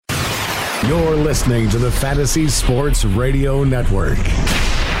You're listening to the Fantasy Sports Radio Network.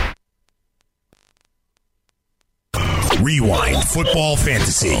 Rewind Football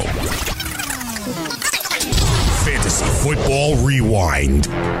Fantasy. Fantasy Football Rewind.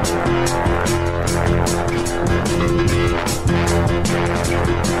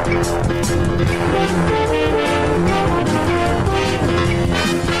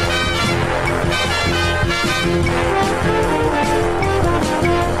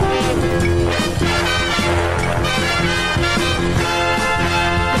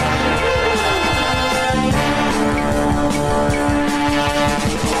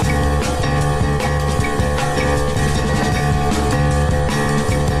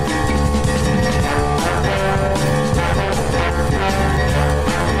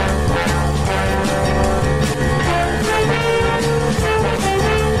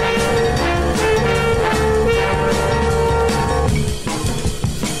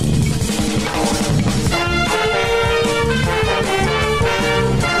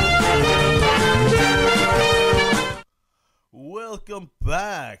 Welcome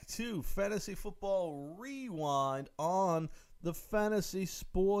back to Fantasy Football Rewind on the Fantasy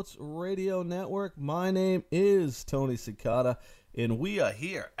Sports Radio Network. My name is Tony Cicada, and we are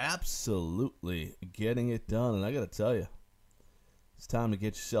here absolutely getting it done. And I got to tell you, it's time to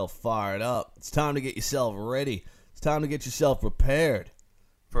get yourself fired up. It's time to get yourself ready. It's time to get yourself prepared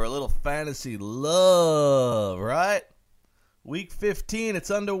for a little fantasy love, right? Week 15,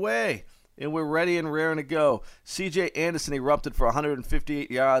 it's underway. And we're ready and raring to go. C.J. Anderson erupted for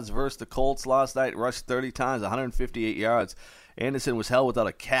 158 yards versus the Colts last night. Rushed 30 times, 158 yards. Anderson was held without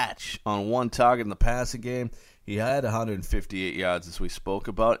a catch on one target in the passing game. He had 158 yards, as we spoke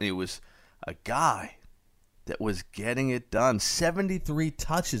about, and he was a guy that was getting it done. 73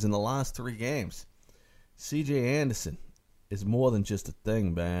 touches in the last 3 games. C.J. Anderson is more than just a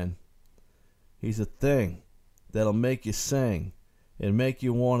thing, man. He's a thing that'll make you sing and make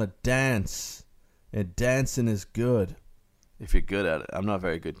you want to dance. And dancing is good if you're good at it. I'm not a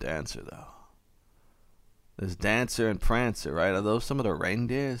very good dancer, though. There's Dancer and Prancer, right? Are those some of the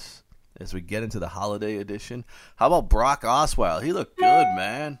reindeers as we get into the holiday edition? How about Brock Osweiler? He looked good,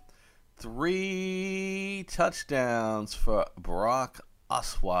 man. 3 touchdowns for Brock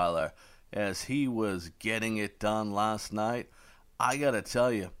Osweiler as he was getting it done last night. I got to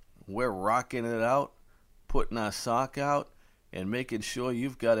tell you, we're rocking it out, putting our sock out, and making sure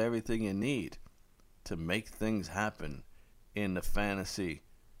you've got everything you need to make things happen in the fantasy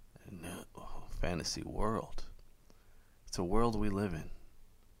world. It's a world we live in,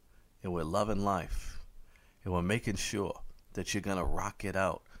 and we're loving life, and we're making sure that you're going to rock it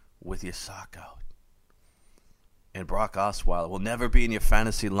out with your sock out. And Brock Osweiler will never be in your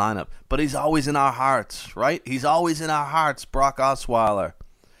fantasy lineup, but he's always in our hearts, right? He's always in our hearts, Brock Osweiler.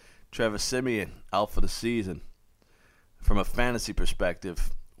 Trevor Siemian out for the season. From a fantasy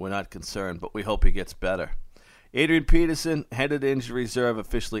perspective, we're not concerned, but we hope he gets better. Adrian Peterson headed to injury reserve,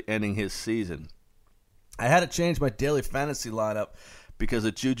 officially ending his season. I had to change my daily fantasy lineup because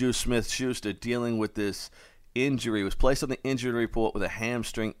of Juju Smith-Schuster dealing with this injury. He was placed on the injury report with a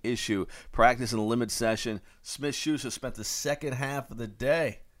hamstring issue. Practice in a limited session. Smith-Schuster spent the second half of the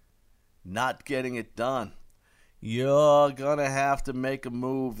day not getting it done. You're going to have to make a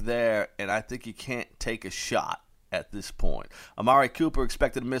move there, and I think you can't take a shot at this point. Amari Cooper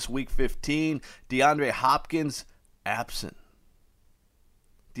expected to miss Week 15. DeAndre Hopkins absent.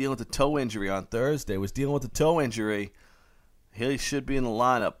 Dealing with a toe injury on Thursday. Was dealing with a toe injury. He should be in the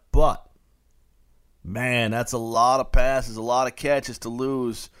lineup. But, man, that's a lot of passes, a lot of catches to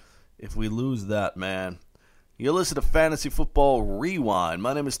lose if we lose that, man. You listen to Fantasy Football Rewind.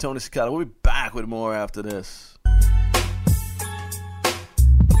 My name is Tony Cicada. We'll be back with more after this.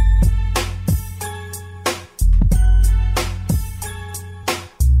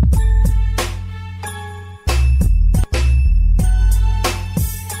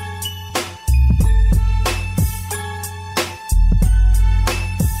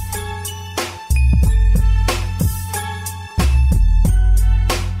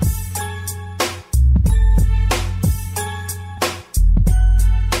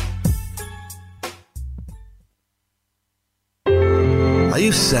 Are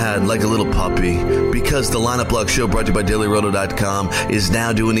you sad like a little puppy? Because the Lineup Block Show, brought to you by DailyRoto.com, is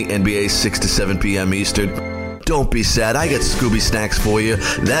now doing the NBA 6 to 7 p.m. Eastern. Don't be sad. I got Scooby Snacks for you.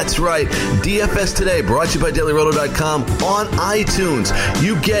 That's right. DFS Today, brought to you by DailyRoto.com on iTunes.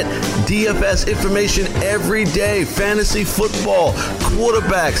 You get DFS information every day. Fantasy football,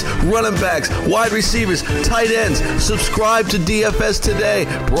 quarterbacks, running backs, wide receivers, tight ends. Subscribe to DFS Today,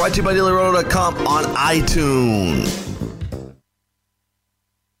 brought to you by DailyRoto.com on iTunes.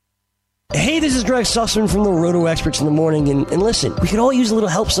 Hey, this is Greg Sussman from the Roto Experts in the Morning, and listen, we can all use a little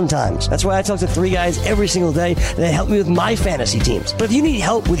help sometimes. That's why I talk to 3 guys every single day that help me with my fantasy teams. But if you need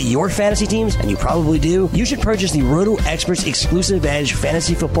help with your fantasy teams, and you probably do, you should purchase the Roto Experts Exclusive Edge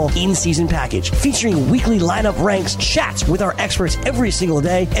Fantasy Football In-Season Package, featuring weekly lineup ranks, chats with our experts every single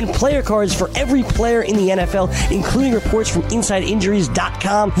day, and player cards for every player in the NFL, including reports from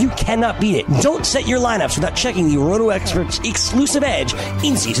InsideInjuries.com. You cannot beat it. Don't set your lineups without checking the Roto Experts Exclusive Edge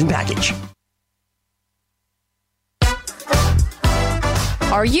In-Season Package.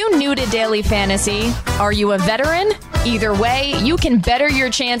 Are you new to daily fantasy? Are you a veteran? Either way, you can better your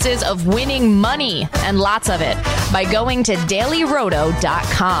chances of winning money, and lots of it, by going to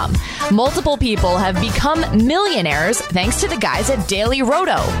dailyroto.com. Multiple people have become millionaires thanks to the guys at Daily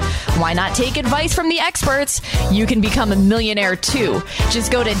Roto. Why not take advice from the experts? You can become a millionaire too.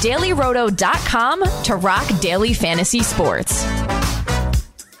 Just go to dailyroto.com to rock daily fantasy sports.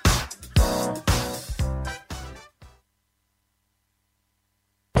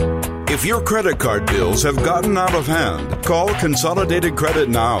 If your credit card bills have gotten out of hand, call Consolidated Credit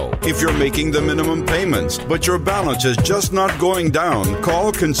now. If you're making the minimum payments, but your balance is just not going down,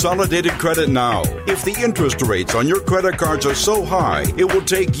 call Consolidated Credit now. If the interest rates on your credit cards are so high, it will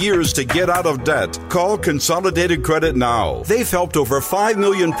take years to get out of debt, call Consolidated Credit now. They've helped over 5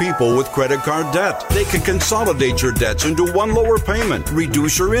 million people with credit card debt. They can consolidate your debts into one lower payment,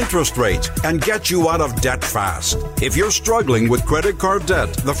 reduce your interest rates, and get you out of debt fast. If you're struggling with credit card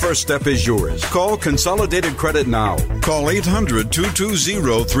debt, the first step is yours. Call Consolidated Credit now. Call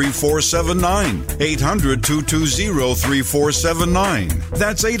 800-220-3479. 800-220-3479.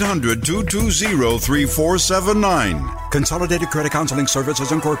 That's 800-220-3479. Consolidated Credit Counseling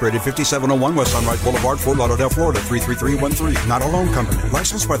Services Incorporated, 5701 West Sunrise Boulevard, Fort Lauderdale, Florida, 33313. Not a loan company.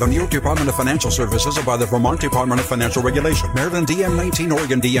 Licensed by the New York Department of Financial Services and by the Vermont Department of Financial Regulation. Maryland DM 19,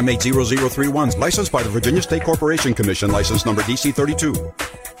 Oregon DM 80031. Licensed by the Virginia State Corporation Commission. License number DC 32.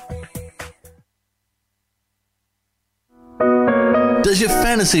 Does your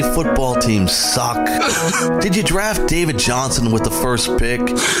fantasy football team suck? Did you draft David Johnson with the first pick?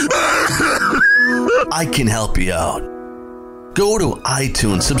 I can help you out. Go to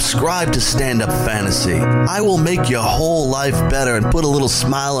iTunes, subscribe to Stand Up Fantasy. I will make your whole life better and put a little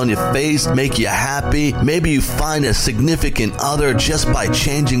smile on your face, make you happy. Maybe you find a significant other just by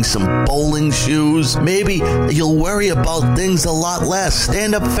changing some bowling shoes. Maybe you'll worry about things a lot less.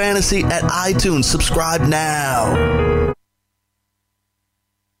 Stand Up Fantasy at iTunes. Subscribe now.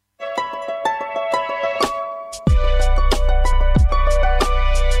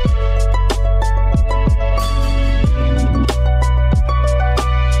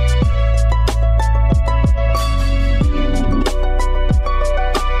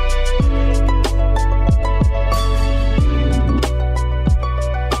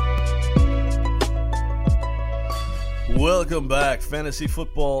 Welcome back, Fantasy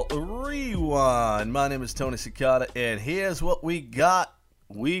Football Rewind. My name is Tony Cicada, and here's what we got.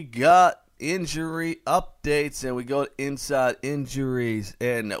 We got injury updates, and we go to Inside Injuries,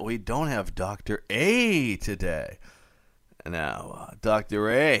 and we don't have Dr. A today. Now, Dr.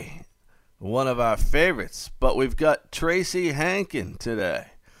 A, one of our favorites, but we've got Tracy Hankin today.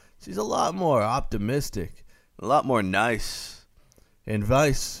 She's a lot more optimistic, a lot more nice, and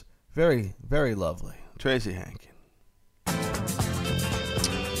Vice, very, very lovely. Tracy Hankin.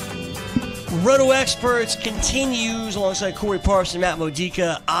 Roto Experts continues alongside Corey Parks and Matt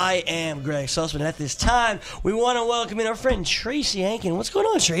Modica. I am Greg Sussman. At this time, we want to welcome in our friend Tracy Hankin. What's going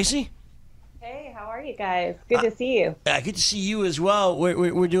on, Tracy? Hey, how are you guys? Good to see you. Good to see you as well.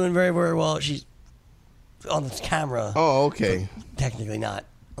 We're doing very, very well. She's on the camera. Oh, okay. Technically not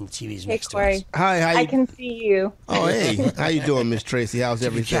on the TV's hey, next Corey. to us. Hi, I can see you. Oh, hey. How you doing, Miss Tracy? How's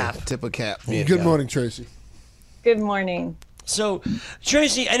everything? Tip of cap. Yeah, Good morning, Tracy. Good morning. So,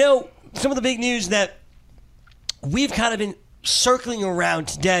 Tracy, I know some of the big news that we've kind of been circling around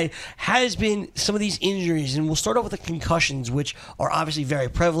today has been some of these injuries, and we'll start off with the concussions, which are obviously very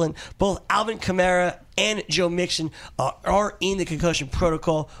prevalent. Both Alvin Kamara and Joe Mixon are in the concussion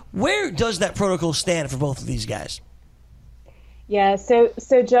protocol. Where does that protocol stand for both of these guys? Yeah, so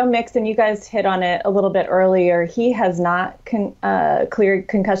Joe Mixon, you guys hit on it a little bit earlier. He has not cleared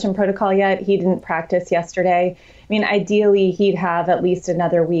concussion protocol yet. He didn't practice yesterday. I mean, ideally, he'd have at least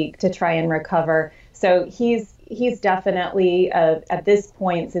another week to try and recover. So he's definitely, at this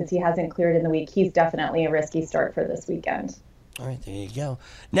point, since he hasn't cleared in the week, he's definitely a risky start for this weekend. All right, there you go.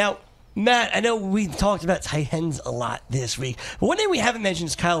 Now, Matt, I know we talked about tight ends a lot this week, but one name we haven't mentioned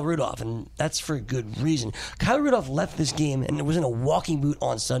is Kyle Rudolph, and that's for a good reason. Kyle Rudolph left this game and was in a walking boot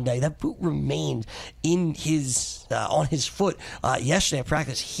on Sunday. That boot remained in his on his foot yesterday at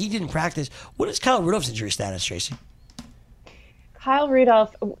practice. He didn't practice. What is Kyle Rudolph's injury status, Tracy? Kyle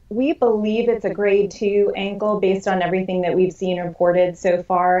Rudolph, we believe it's a grade 2 ankle based on everything that we've seen reported so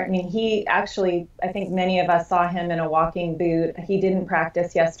far. I mean, he actually, I think many of us saw him in a walking boot. He didn't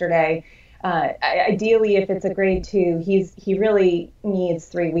practice yesterday. Ideally, if it's a grade 2, he really needs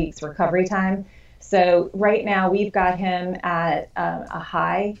 3 weeks recovery time. So right now we've got him at a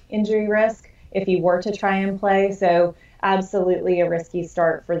high injury risk if he were to try and play. So absolutely a risky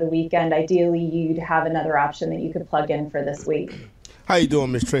start for the weekend. Ideally, you'd have another option that you could plug in for this week. How you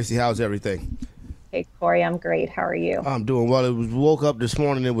doing, Miss Tracy? How's everything? Hey, Corey, I'm great. How are you? I'm doing well. Woke up this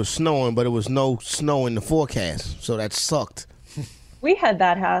morning, it was snowing, but it was no snow in the forecast, so that sucked. We had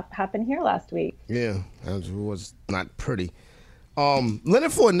that happen here last week. Yeah, it was not pretty.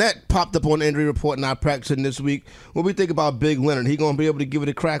 Leonard Fournette popped up on the injury report, not practicing this week. What do we think about Big Leonard? He going to be able to give it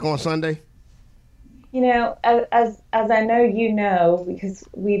a crack on Sunday? You know, as I know you know, because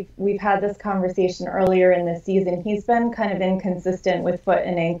we've had this conversation earlier in the season, he's been kind of inconsistent with foot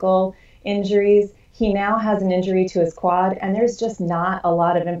and ankle injuries. He now has an injury to his quad, and there's just not a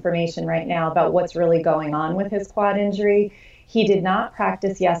lot of information right now about what's really going on with his quad injury. He did not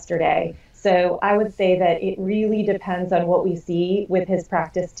practice yesterday, so I would say that it really depends on what we see with his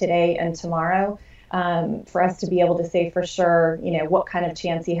practice today and tomorrow for us to be able to say for sure, you know, what kind of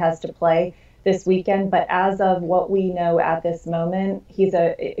chance he has to play this weekend. But as of what we know at this moment, he's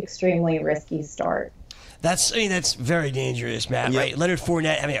an extremely risky start. That's very dangerous, Matt, right? Leonard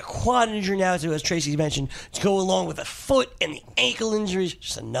Fournette having a quad injury now, too, as Tracy mentioned, to go along with the foot and the ankle injuries.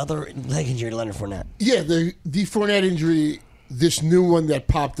 Just another leg injury to Leonard Fournette. Yeah, the Fournette injury, this new one that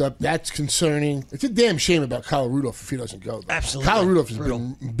popped up, that's concerning. It's a damn shame about Kyle Rudolph if he doesn't go, though. Absolutely. Kyle Rudolph has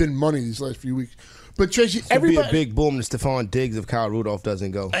been money these last few weeks. But Tracy, it's going to be a big boom to Stephon Diggs if Kyle Rudolph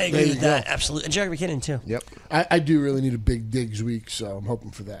doesn't go. I agree with that, absolutely. And Jerry McKinnon, too. Yep. I do really need a big Diggs week, so I'm hoping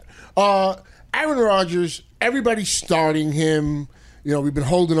for that. Aaron Rodgers, everybody's starting him. You know, we've been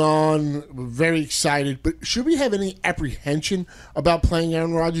holding on. We're very excited. But should we have any apprehension about playing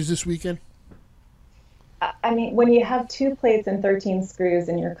Aaron Rodgers this weekend? I mean, when you have 2 plates and 13 screws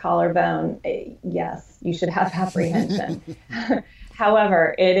in your collarbone, yes, you should have apprehension.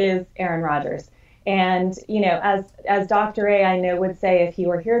 However, it is Aaron Rodgers. And, you know, as Dr. A, I know, would say if he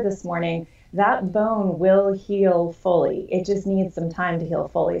were here this morning, that bone will heal fully. It just needs some time to heal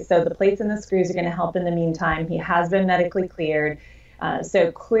fully. So the plates and the screws are going to help in the meantime. He has been medically cleared.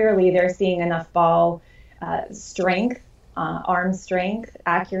 So clearly they're seeing enough ball strength, arm strength,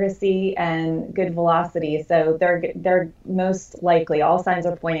 accuracy, and good velocity. So they're most likely, all signs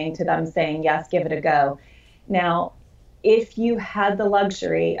are pointing to them saying, yes, give it a go. Now, if you had the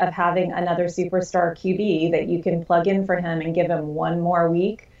luxury of having another superstar QB that you can plug in for him and give him one more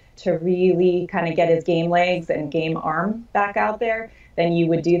week to really kind of get his game legs and game arm back out there, then you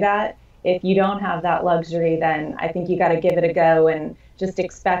would do that. If you don't have that luxury, then I think you got to give it a go and just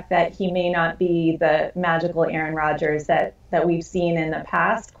expect that he may not be the magical Aaron Rodgers that we've seen in the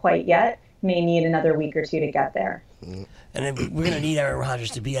past quite yet. May need another week or 2 to get there. And then we're going to need Aaron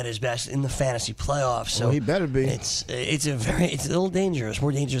Rodgers to be at his best in the fantasy playoffs. So he better be. It's a little dangerous,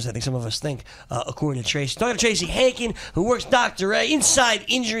 more dangerous I think some of us think, according to Tracy. Talking to Tracy Hankin, who works Dr. A, Inside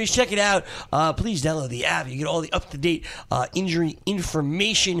Injuries. Check it out. Please download the app. You get all the up-to-date injury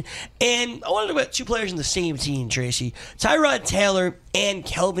information. And I want to talk about 2 players in the same team, Tracy. Tyrod Taylor and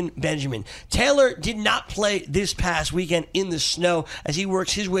Kelvin Benjamin. Taylor did not play this past weekend in the snow as he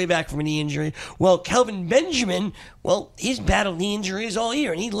works his way back from a knee injury. Well, Kelvin Benjamin, well, he's battled knee injuries all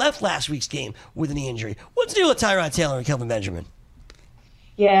year, and he left last week's game with a knee injury. What's the deal with Tyrod Taylor and Kelvin Benjamin?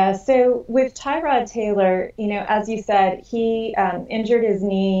 Yeah, so with Tyrod Taylor, you know, as you said, he injured his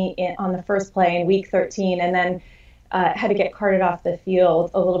knee on the first play in week 13, and then had to get carted off the field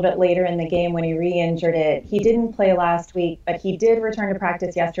a little bit later in the game when he re-injured it. He didn't play last week, but he did return to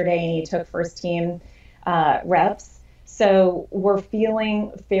practice yesterday, and he took first-team reps. So we're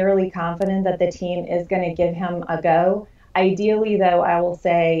feeling fairly confident that the team is going to give him a go. Ideally, though, I will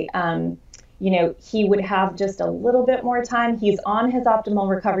say, you know, he would have just a little bit more time. He's on his optimal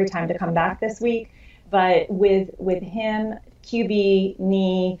recovery time to come back this week, but with him, QB,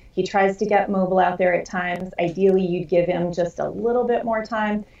 knee, he tries to get mobile out there at times. Ideally, you'd give him just a little bit more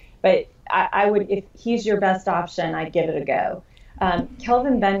time, but I would, if he's your best option, I'd give it a go.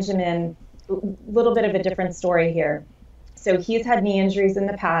 Kelvin Benjamin, a little bit of a different story here. So he's had knee injuries in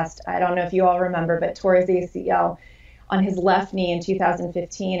the past. I don't know if you all remember, but tore his ACL on his left knee in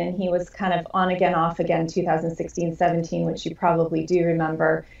 2015, and he was kind of on again, off again 2016-17, which you probably do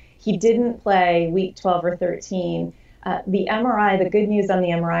remember. He didn't play week 12 or 13. The MRI, the good news on the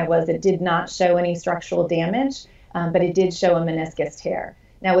MRI was it did not show any structural damage, but it did show a meniscus tear.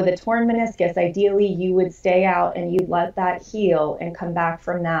 Now, with a torn meniscus, ideally you would stay out and you'd let that heal and come back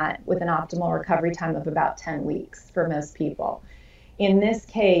from that with an optimal recovery time of about 10 weeks for most people. In this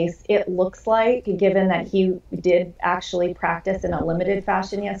case, it looks like, given that he did actually practice in a limited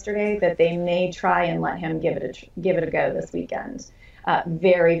fashion yesterday, that they may try and let him give it a go this weekend.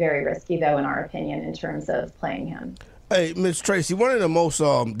 Very, very risky, though, in our opinion, in terms of playing him. Hey, Ms. Tracy, one of the most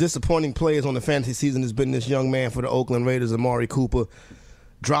disappointing players on the fantasy season has been this young man for the Oakland Raiders, Amari Cooper,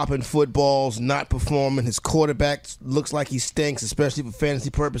 dropping footballs, not performing. His quarterback looks like he stinks, especially for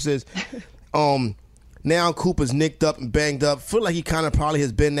fantasy purposes. Now Cooper's nicked up and banged up. Feel like he kind of probably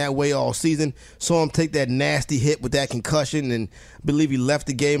has been that way all season. Saw him take that nasty hit with that concussion, and I believe he left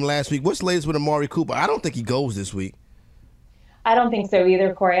the game last week. What's the latest with Amari Cooper? I don't think he goes this week. I don't think so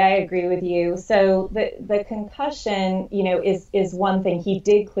either, Corey. I agree with you. So the concussion, is one thing. He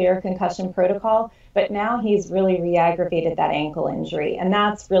did clear concussion protocol, but now he's really re-aggravated that ankle injury, and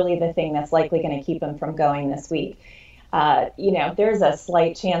that's really the thing that's likely going to keep him from going this week. There's a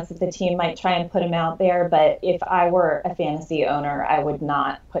slight chance that the team might try and put him out there, but if I were a fantasy owner, I would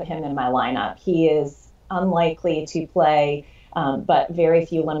not put him in my lineup. He is unlikely to play, but very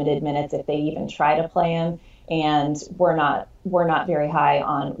few limited minutes if they even try to play him. And we're not very high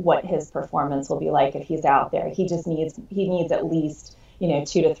on what his performance will be like if he's out there. He needs at least 2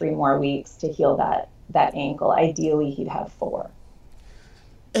 to 3 more weeks to heal that ankle. Ideally, he'd have 4.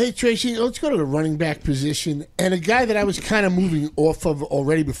 Hey, Tracy, let's go to the running back position. And a guy that I was kind of moving off of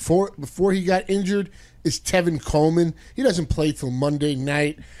already before he got injured is Tevin Coleman. He doesn't play till Monday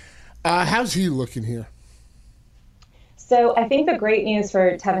night. How's he looking here? So I think the great news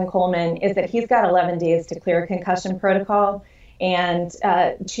for Tevin Coleman is that he's got 11 days to clear concussion protocol. And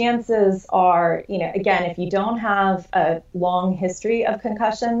chances are, again, if you don't have a long history of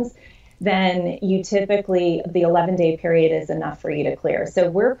concussions, then you typically, the 11-day period is enough for you to clear. So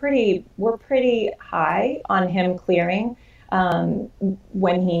we're pretty high on him clearing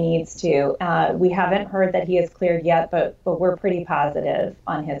when he needs to. We haven't heard that he is cleared yet, but we're pretty positive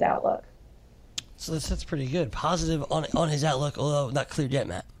on his outlook. So that's pretty good. Positive on his outlook, although not cleared yet,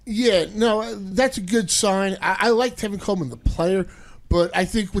 Matt. Yeah, no, that's a good sign. I like Tevin Coleman, the player, but I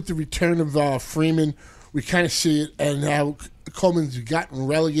think with the return of Freeman, we kind of see it, and how Coleman's gotten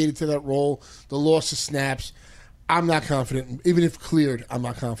relegated to that role, the loss of snaps. I'm not confident. Even if cleared, I'm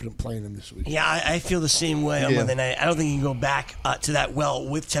not confident playing him this week. Yeah, I feel the same way on Monday night. I don't think you can go back to that well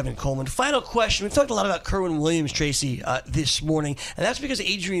with Tevin Coleman. Final question. We've talked a lot about Kerwin Williams, Tracy, this morning, and that's because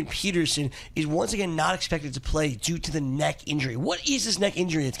Adrian Peterson is once again not expected to play due to the neck injury. What is this neck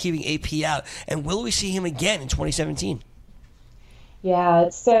injury that's keeping AP out, and will we see him again in 2017? Yeah,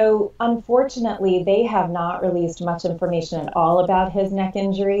 so unfortunately, they have not released much information at all about his neck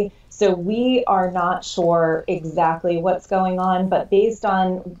injury. So we are not sure exactly what's going on, but based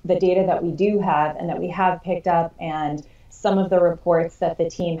on the data that we do have and that we have picked up and some of the reports that the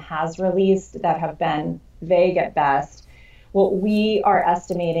team has released that have been vague at best, what we are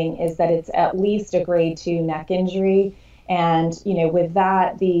estimating is that it's at least a grade 2 neck injury. And, with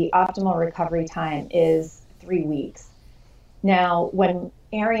that, the optimal recovery time is 3 weeks. Now, when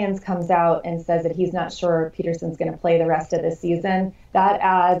Arians comes out and says that he's not sure Peterson's going to play the rest of the season, that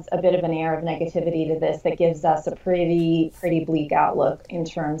adds a bit of an air of negativity to this that gives us a pretty bleak outlook in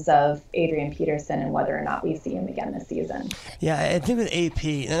terms of Adrian Peterson and whether or not we see him again this season. Yeah, I think with AP,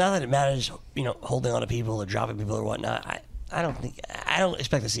 and not that it matters, holding on to people or dropping people or whatnot, I don't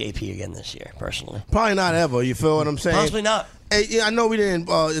expect to see AP again this year, personally. Probably not ever. You feel what I'm saying? Possibly not. Hey, yeah, I know we didn't.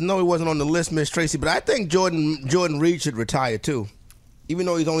 I know he wasn't on the list, Miss Tracy, but I think Jordan Reed should retire too, even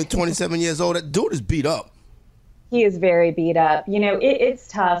though he's only 27 years old. That dude is beat up. He is very beat up. It's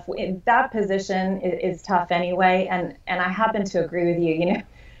tough. That position is tough anyway, and I happen to agree with you.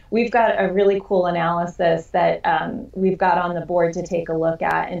 We've got a really cool analysis that we've got on the board to take a look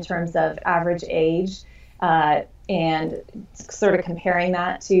at in terms of average age. And sort of comparing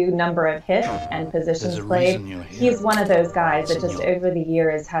that to number of hits and positions played. He's one of those guys that just over the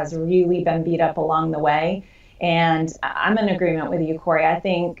years has really been beat up along the way. And I'm in agreement with you, Corey. I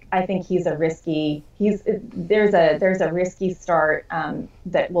think he's a risky. There's a risky start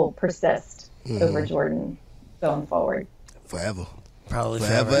that will persist over Jordan going forward. Forever. Probably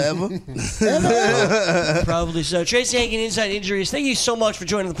forever. Probably so. Tracy Hagan, Inside Injuries. Thank you so much for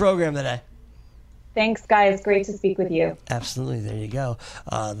joining the program today. Thanks, guys. Great to speak with you. Absolutely. There you go.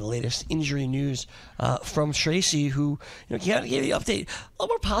 The latest injury news from Tracy, who gave the update. A little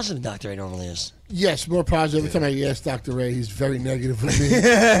more positive than Dr. Ray normally is. Yes, more positive. Every time I ask Dr. Ray, he's very negative with me.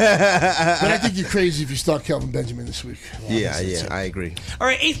 But I think you're crazy if you start Kelvin Benjamin this week. Yeah, I agree. All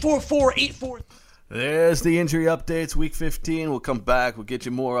right, 844-84. There's the injury updates, Week 15. We'll come back. We'll get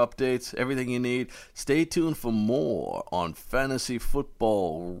you more updates, everything you need. Stay tuned for more on Fantasy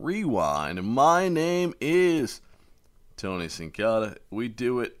Football Rewind. My name is Tony Sincata. We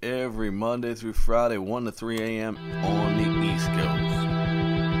do it every Monday through Friday, 1 to 3 a.m. on the East Coast.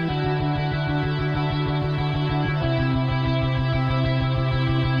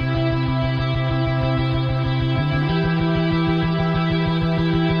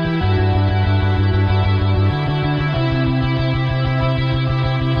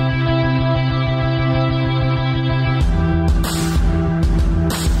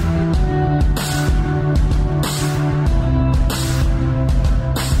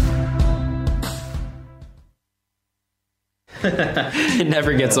 It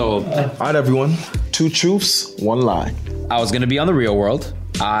never gets old. All right, everyone. 2 truths, 1 lie. I was going to be on The Real World.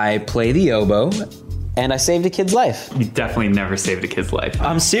 I play the oboe. And I saved a kid's life. You definitely never saved a kid's life.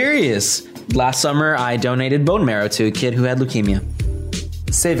 I'm serious. Last summer, I donated bone marrow to a kid who had leukemia.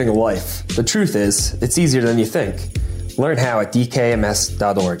 Saving a life. The truth is, it's easier than you think. Learn how at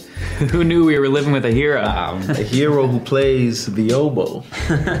dkms.org. Who knew we were living with a hero? A hero who plays the oboe.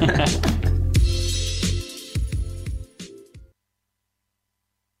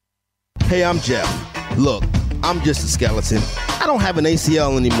 Hey, I'm Jeff. Look, I'm just a skeleton. I don't have an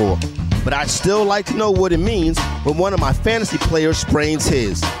ACL anymore, but I'd still like to know what it means when one of my fantasy players sprains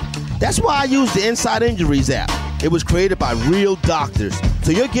his. That's why I use the Inside Injuries app. It was created by real doctors,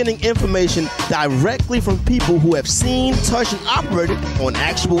 so you're getting information directly from people who have seen, touched, and operated on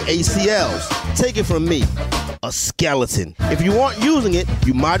actual ACLs. Take it from me, a skeleton. If you aren't using it,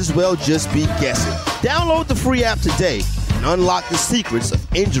 you might as well just be guessing. Download the free app today and unlock the secrets of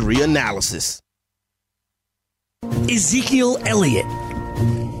injury analysis. Ezekiel Elliott,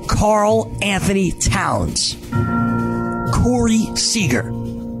 Carl Anthony Towns, Corey Seager.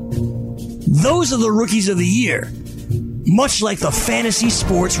 Those are the rookies of the year, much like the Fantasy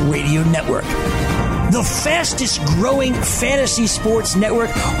Sports Radio Network. The fastest growing fantasy sports network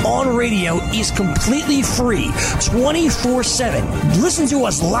on radio is completely free, 24/7. Listen to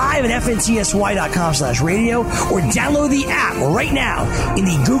us live at fntsy.com/radio or download the app right now in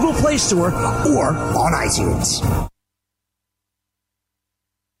the Google Play Store or on iTunes.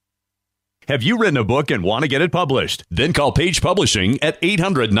 Have you written a book and want to get it published? Then call Page Publishing at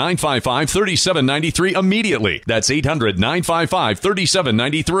 800-955-3793 immediately. That's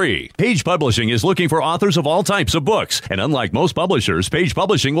 800-955-3793. Page Publishing is looking for authors of all types of books. And unlike most publishers, Page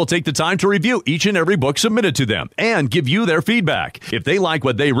Publishing will take the time to review each and every book submitted to them and give you their feedback. If they like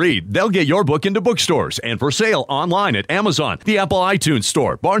what they read, they'll get your book into bookstores and for sale online at Amazon, the Apple iTunes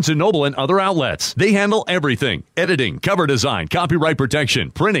Store, Barnes & Noble, and other outlets. They handle everything: editing, cover design, copyright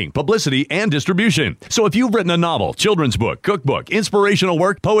protection, printing, publicity, and distribution. So if you've written a novel, children's book, cookbook, inspirational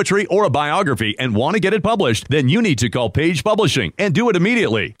work, poetry, or a biography and want to get it published, then you need to call Page Publishing and do it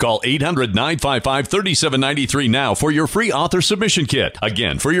immediately. Call 800-955-3793 now for your free author submission kit.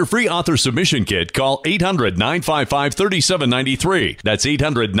 Again, for your free author submission kit, call 800-955-3793. That's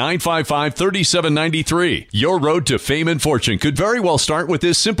 800-955-3793. Your road to fame and fortune could very well start with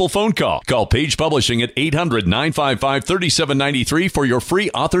this simple phone call. Call Page Publishing at 800-955-3793 for your free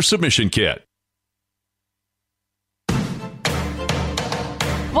author submission kit.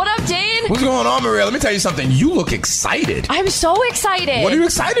 What up, Dane? What's going on, Maria? Let me tell you something. You look excited. I'm so excited. What are you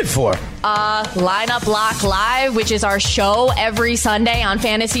excited for? Lineup Block Live, which is our show every Sunday on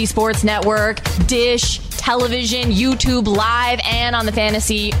Fantasy Sports Network, Dish, television, YouTube Live, and on the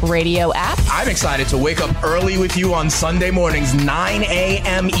Fantasy Radio app. I'm excited to wake up early with you on Sunday mornings, 9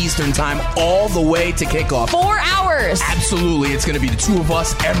 a.m. Eastern time, all the way to kickoff. 4 hours. Absolutely. It's going to be the two of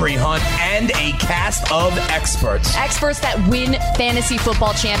us, Emery Hunt, and a cast of experts. Experts that win fantasy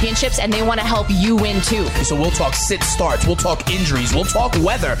football championships, and they want to help you win too. So we'll talk sit starts, we'll talk injuries, we'll talk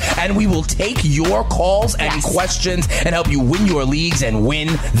weather, and we will take your calls and questions and help you win your leagues and win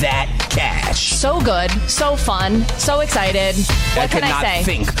that cash. So good. So fun. So excited. What can I say? I cannot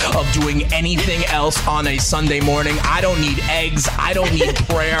think of doing anything else on a Sunday morning. I don't need eggs. I don't need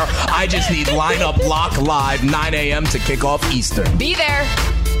prayer. I just need Lineup Block Live, 9 a.m. to kick off Eastern. Be there.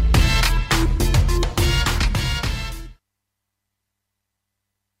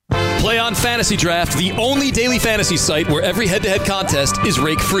 Play on Fantasy Draft, the only daily fantasy site where every head-to-head contest is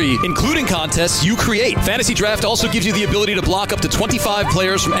rake-free, including contests you create. Fantasy Draft also gives you the ability to block up to 25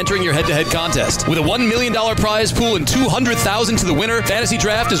 players from entering your head-to-head contest. With a $1 million prize pool and $200,000 to the winner, Fantasy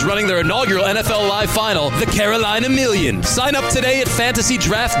Draft is running their inaugural NFL Live Final, the Carolina Million. Sign up today at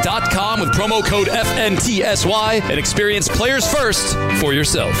fantasydraft.com with promo code FNTSY and experience players first for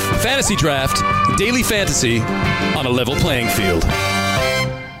yourself. Fantasy Draft, daily fantasy on a level playing field.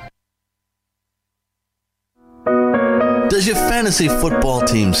 Does your fantasy football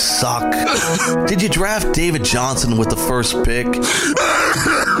team suck? Did you draft David Johnson with the first pick?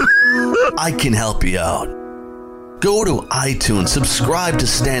 I can help you out. Go to iTunes, subscribe to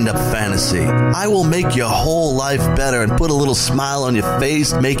Stand Up Fantasy. I will make your whole life better and put a little smile on your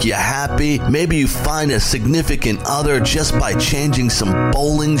face, make you happy. Maybe you find a significant other just by changing some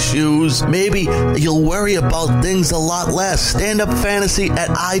bowling shoes. Maybe you'll worry about things a lot less. Stand Up Fantasy at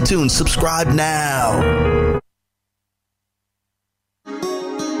iTunes. Subscribe now.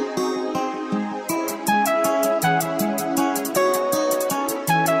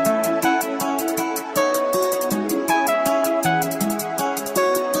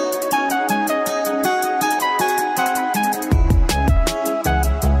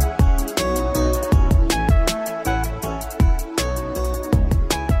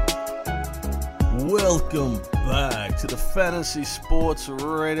 Welcome back to the Fantasy Sports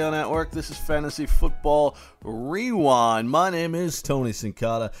Radio Network. This is Fantasy Football Rewind. My name is Tony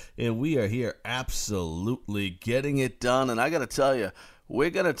Sincata, and we are here absolutely getting it done. And I got to tell you, we're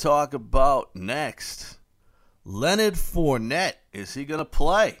going to talk about next Leonard Fournette. Is he going to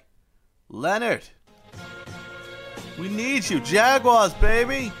play? Leonard, we need you. Jaguars,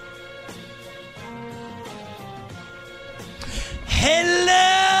 baby.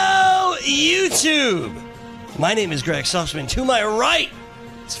 Hello, YouTube. My name is Greg Sussman. To my right,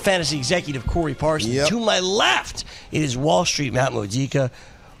 it's fantasy executive Corey Parsons. Yep. To my left, it is Wall Street Matt Modica.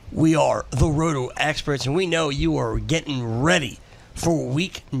 We are the Roto experts, and we know you are getting ready for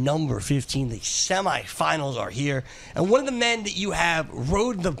week number 15. The semifinals are here, and one of the men that you have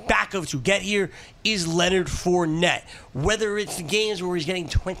rode the back of to get here is Leonard Fournette. Whether it's the games where he's getting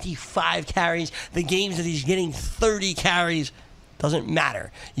 25 carries, the games that he's getting 30 carries, doesn't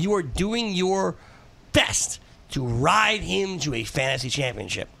matter. You are doing your best to ride him to a fantasy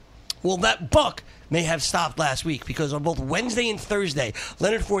championship. Well, that buck may have stopped last week because on both Wednesday and Thursday,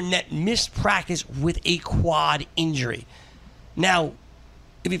 Leonard Fournette missed practice with a quad injury. Now,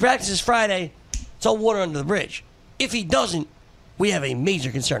 if he practices Friday, it's all water under the bridge. If he doesn't, we have a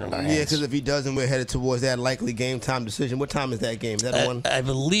major concern on our hands. Yeah, because if he doesn't, we're headed towards that likely game time decision. What time is that game? Is that one? I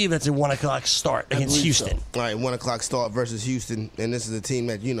believe that's a 1 o'clock start against Houston. So. All right, 1 o'clock start versus Houston. And this is a team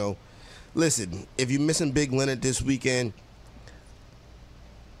that, listen, if you're missing Big Leonard this weekend,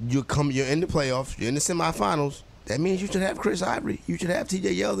 you're in the playoffs, you're in the semifinals. That means you should have Chris Ivory. You should have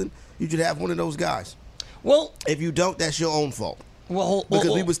T.J. Yeldon. You should have one of those guys. Well, if you don't, that's your own fault. Because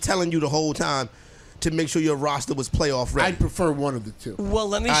we was telling you the whole time to make sure your roster was playoff ready. I'd prefer one of the two.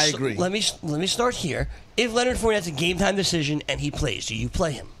 Well, I agree. Let me start here. If Leonard Fournette's a game time decision and he plays, do you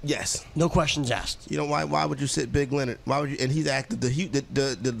play him? Yes. No questions asked. You know why? Why would you sit Big Leonard? Why would you? And he's active. The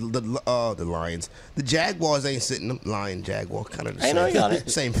Lions, the Jaguars ain't sitting them. Lion, Jaguar, kind of the same. I know you got it.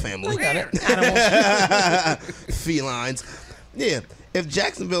 Same family. I got it. Animals. Felines. Yeah. If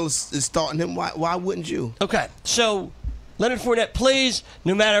Jacksonville is starting him, why wouldn't you? Okay. So Leonard Fournette plays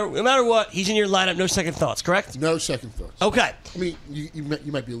no matter what. He's in your lineup. No second thoughts. Correct? No second thoughts. Okay. I mean,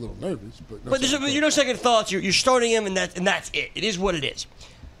 you might be a little nervous, but you're no second thoughts. You're starting him, and that's it. It is what it is.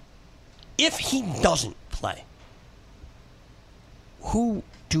 If he doesn't play, who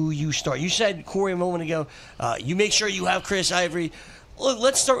do you start? You said, Corey, a moment ago, you make sure you have Chris Ivory. Well,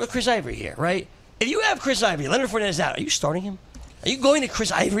 let's start with Chris Ivory here, right? If you have Chris Ivory, Leonard Fournette is out. Are you starting him? Are you going to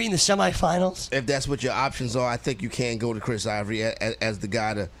Chris Ivory in the semifinals? If that's what your options are, I think you can go to Chris Ivory as the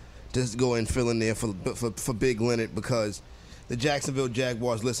guy to just go and fill in there for Big Leonard, because the Jacksonville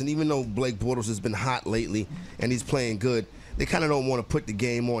Jaguars, listen, even though Blake Bortles has been hot lately and he's playing good, they kind of don't want to put the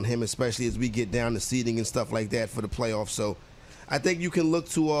game on him, especially as we get down to seeding and stuff like that for the playoffs. So I think you can look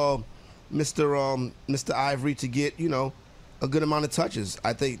to Mr. Ivory to get, a good amount of touches.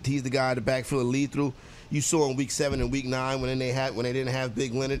 I think he's the guy to backfill a lead through. You saw in Week 7 and Week 9 when they didn't have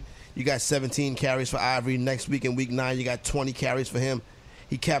Big Leonard, you got 17 carries for Ivory. Next week in Week 9, you got 20 carries for him.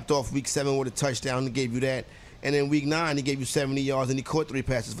 He capped off Week 7 with a touchdown and gave you that. And then Week 9, he gave you 70 yards and he caught 3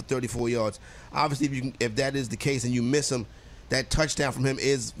 passes for 34 yards. Obviously, if that is the case and you miss him, that touchdown from him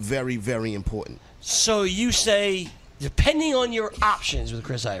is very, very important. So you say, depending on your options with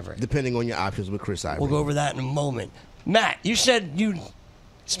Chris Ivory. Depending on your options with Chris Ivory. We'll go over that in a moment. Matt, you said you'd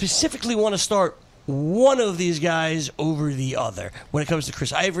specifically want to start one of these guys over the other when it comes to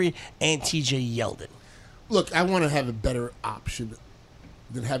Chris Ivory and TJ Yeldon? Look, I want to have a better option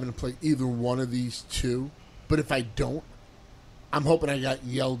than having to play either one of these two. But if I don't, I'm hoping I got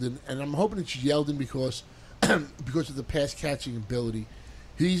Yeldon, and I'm hoping it's Yeldon because of the pass catching ability.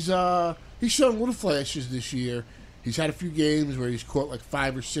 He's shown little flashes this year. He's had a few games where he's caught like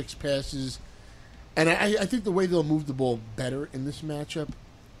 5 or 6 passes, and I think the way they'll move the ball better in this matchup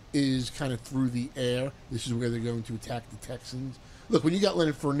is kind of through the air. This is where they're going to attack the Texans. Look, when you got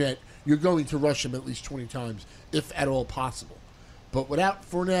Leonard Fournette, you're going to rush him at least 20 times, if at all possible. But without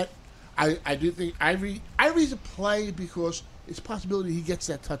Fournette, I do think Ivory's a play because it's a possibility he gets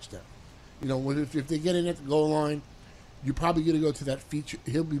that touchdown. You know, if they get in at the goal line, you're probably going to go to that feature.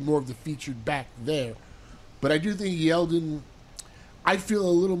 He'll be more of the featured back there. But I do think Yeldon, I feel a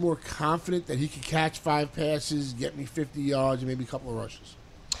little more confident that he could catch 5 passes, get me 50 yards, and maybe a couple of rushes.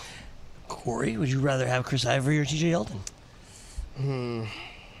 Corey, would you rather have Chris Ivory or TJ Yeldon?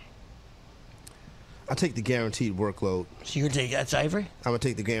 I'll take the guaranteed workload. So you're going to take that's Ivory? I'm going to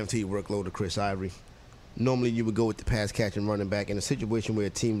take the guaranteed workload of Chris Ivory. Normally you would go with the pass catching running back in a situation where a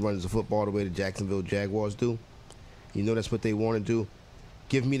team runs the football the way the Jacksonville Jaguars do. You know that's what they want to do.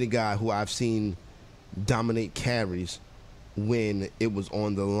 Give me the guy who I've seen dominate carries when it was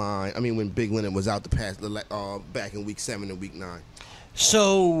on the line. I mean, when Big Leonard was out the pass back in Week 7 and Week 9.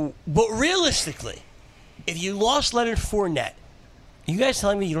 So, but realistically, if you lost Leonard Fournette, are you guys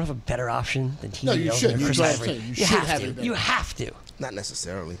telling me you don't have a better option than TJ Yeldon or Chris Ivory? You have to. You have to. Not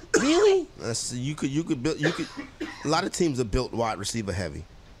necessarily. Really? You could build. A lot of teams are built wide receiver heavy.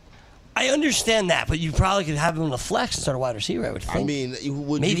 I understand that, but you probably could have him in the flex and start a wide receiver, I would think. I mean,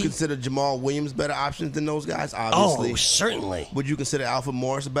 would you consider Jamal Williams better options than those guys? Obviously. Oh, certainly. Would you consider Alfred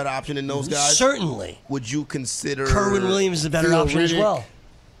Morris a better option than those guys? Certainly. Would you consider Kerwin Williams is a better option as well?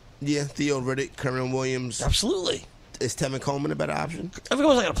 Yeah, Theo Riddick, Kerwin Williams. Absolutely. Is Tevin Coleman a better option? Tevin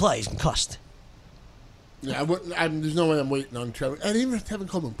Coleman's not going to play. He's concussed. Yeah, there's no way I'm waiting on Trevor. And even if Tevin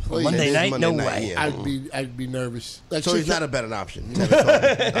Coleman plays Monday night, no way. Yeah. I'd be nervous. So he's not a better option. Tevin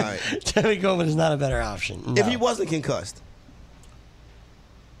Coleman. All right. Tevin Coleman is not a better option. No. If he wasn't concussed,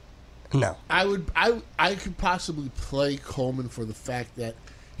 no. I could possibly play Coleman for the fact that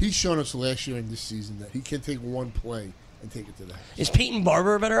he's shown us last year and this season that he can take one play and take it to the house. Is Peyton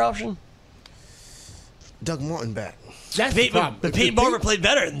Barber a better option? Doug Martin back. That's the problem. But Peyton Barber played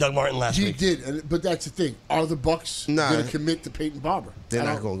better than Doug Martin last week. He did, but that's the thing. Are the Bucs going to commit to Peyton Barber? They're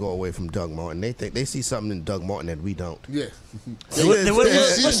not going to go away from Doug Martin. They see something in Doug Martin that we don't. Yeah. They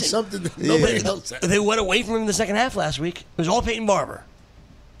see something that nobody else has. They went away from him in the second half last week. It was all Peyton Barber.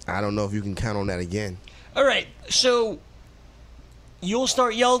 I don't know if you can count on that again. All right, so you'll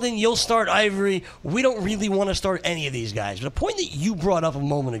start Yeldon, you'll start Ivory. We don't really want to start any of these guys. But a point that you brought up a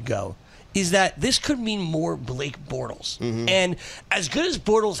moment ago is that this could mean more Blake Bortles. Mm-hmm. And as good as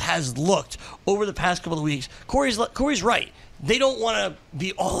Bortles has looked over the past couple of weeks, Corey's right. They don't want to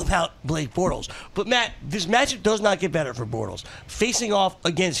be all about Blake Bortles. But, Matt, this matchup does not get better for Bortles. Facing off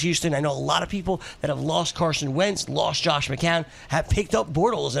against Houston, I know a lot of people that have lost Carson Wentz, lost Josh McCown, have picked up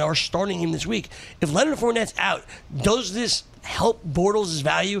Bortles and are starting him this week. If Leonard Fournette's out, does this help Bortles'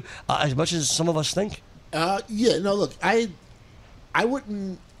 value as much as some of us think? Yeah, no, look, I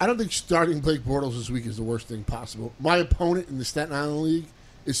don't think starting Blake Bortles this week is the worst thing possible. My opponent in the Staten Island League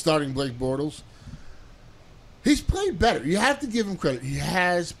is starting Blake Bortles. He's played better. You have to give him credit. He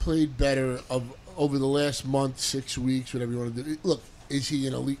has played better over the last month, 6 weeks, whatever you want to do. Look, is he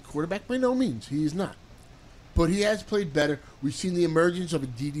an elite quarterback? By no means. He is not. But he has played better. We've seen the emergence of a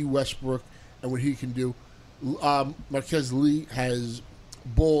D.D. Westbrook and what he can do. Marquez Lee has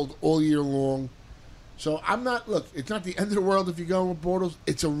balled all year long. So it's not the end of the world if you're going with Bortles.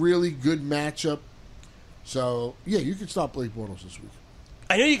 It's a really good matchup. So, yeah, you can start Blake Bortles this week.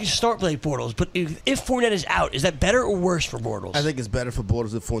 I know you can start Blake Bortles, but if Fournette is out, is that better or worse for Bortles? I think it's better for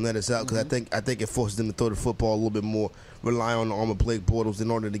Bortles if Fournette is out because I think it forces them to throw the football a little bit more, rely on the arm of Blake Bortles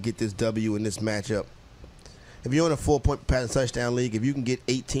in order to get this W in this matchup. If you're in a 4-point passing touchdown league, if you can get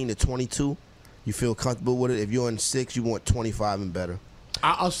 18 to 22, you feel comfortable with it. If you're in 6, you want 25 and better.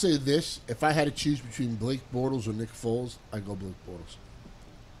 I'll say this. If I had to choose between Blake Bortles or Nick Foles, I'd go Blake Bortles.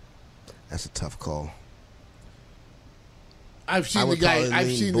 That's a tough call. I've seen the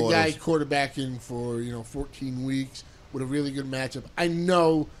guy quarterbacking for 14 weeks with a really good matchup. I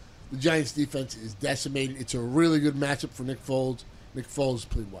know the Giants' defense is decimated. It's a really good matchup for Nick Foles. Nick Foles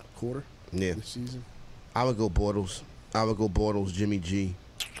played quarter this season? I would go Bortles. Jimmy G.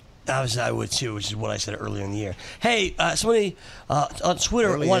 I would too, which is what I said earlier in the year. Hey, somebody on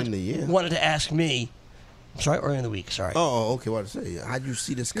Twitter wanted to ask me, Sorry, earlier in the week. Sorry. Oh, okay. What to say? How'd you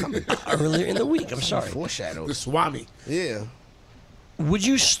see this coming? Earlier in the week. I'm sorry. Foreshadow. The Swami. Yeah. Would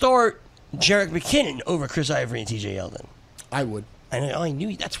you start Jerick McKinnon over Chris Ivory and T.J. Yeldon? I would. I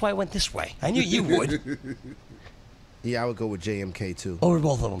knew. That's why I went this way. I knew you would. Yeah, I would go with JMK too. Over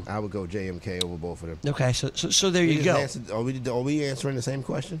both of them. I would go JMK over both of them. Okay, so there you go. Are we answering the same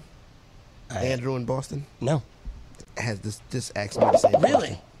question? Andrew in Boston? No. Has this asked me the same question?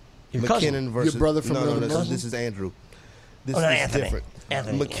 Really? Your McKinnon cousin? versus Your brother from no, another this is Andrew. This no, is Anthony. different.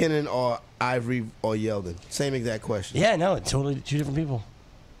 Anthony, McKinnon or Ivory or Yeldon? Same exact question. Yeah, no, totally two different people.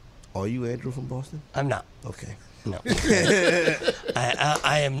 Are you Andrew from Boston? I'm not. Okay. No.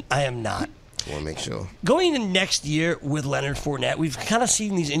 I am not. Want to make sure. Going into next year with Leonard Fournette, we've kind of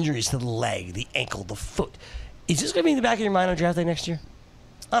seen these injuries to the leg, the ankle, the foot. Is this going to be in the back of your mind on draft day next year?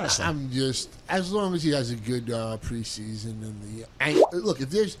 Honestly. I'm just, as long as he has a good preseason and the ankle. Look, if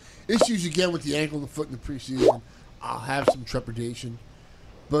there's issues again with the ankle and the foot in the preseason, I'll have some trepidation.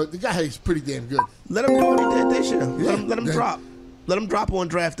 But the guy is pretty damn good. Let him do what he did this year. Let him drop. Let him drop on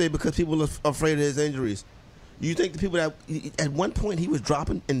draft day because people are afraid of his injuries. You think the people that at one point he was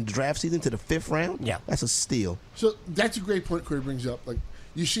dropping in draft season to the 5th round? Yeah, that's a steal. So that's a great point Corey brings up. Like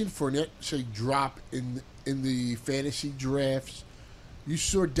you've seen Fournette say drop in the fantasy drafts. You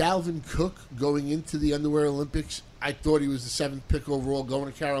saw Dalvin Cook going into the Underwear Olympics. I thought he was the 7th pick overall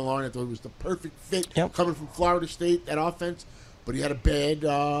going to Carolina. I thought he was the perfect fit coming from Florida State, that offense. But he had a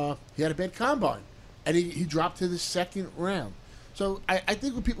bad combine, and he dropped to the 2nd round. So I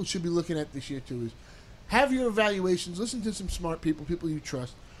think what people should be looking at this year too is have your evaluations, listen to some smart people you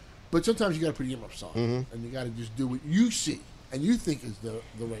trust, but sometimes you got to put your earmuffs on, and you got to just do what you see and you think is the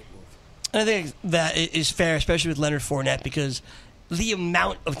right move. And I think that is fair, especially with Leonard Fournette, because the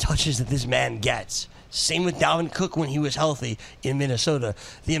amount of touches that this man gets, same with Dalvin Cook when he was healthy in Minnesota,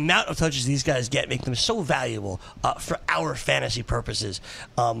 the amount of touches these guys get make them so valuable for our fantasy purposes.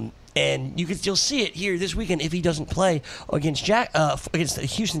 And you'll see it here this weekend if he doesn't play against against the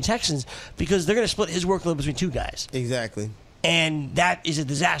Houston Texans, because they're going to split his workload between two guys. Exactly. And that is a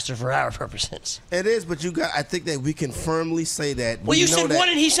disaster for our purposes. It is, but I think that we can firmly say that. Well, you said one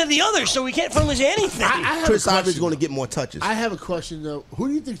and he said the other, so we can't firmly say anything. Chris Ivory's going to get more touches. I have a question, though. Who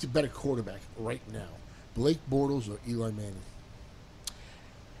do you think is a better quarterback right now? Blake Bortles or Eli Manning?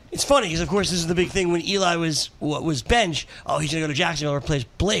 It's funny because, of course, this is the big thing when Eli was benched. Oh, he's going to go to Jacksonville and replace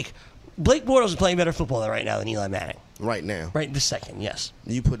Blake. Blake Bortles is playing better football right now than Eli Manning. Right now. Right this second, yes.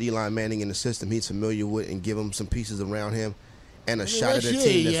 You put Eli Manning in the system he's familiar with and give him some pieces around him and a shot at a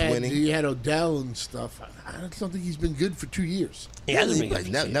team that's winning. He had Odell and stuff. I don't think he's been good for 2 years. He hasn't been good.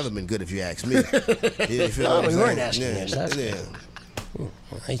 He's never been good if you ask me. You feel no, what we I'm weren't saying? asking you.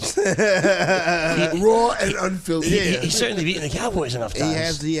 Raw and unfiltered. He's certainly beaten the Cowboys enough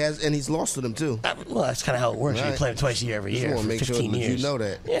times. He has, and he's lost to them too. Well, that's kind of how it works. Right. You play them twice a year every year for 15 years. You know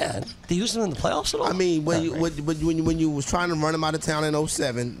that. Yeah. They used them in the playoffs at all? I mean, when you was trying to run him out of town in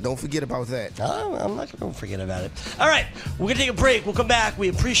 2007, don't forget about that. I'm not going to forget about it. All right, we're going to take a break. We'll come back. We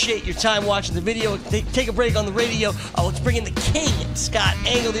appreciate your time watching the video. Take a break on the radio. Let's bring in the king, Scott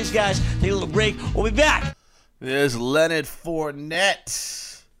Engel. These guys take a little break. We'll be back. There's Leonard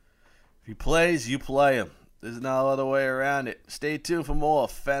Fournette. If he plays, you play him. There's no other way around it. Stay tuned for more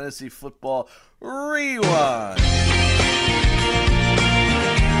Fantasy Football Rewind.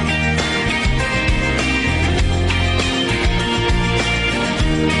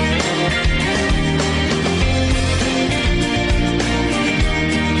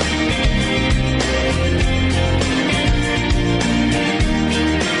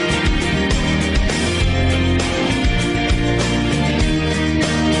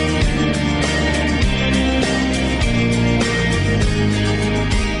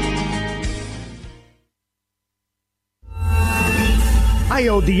 I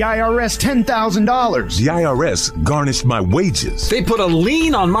owed the IRS $10,000. The IRS garnished my wages. They put a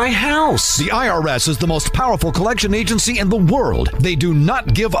lien on my house. The IRS is the most powerful collection agency in the world. They do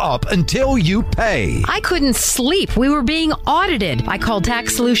not give up until you pay. I couldn't sleep. We were being audited. I called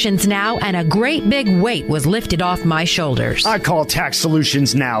Tax Solutions Now, and a great big weight was lifted off my shoulders. I called Tax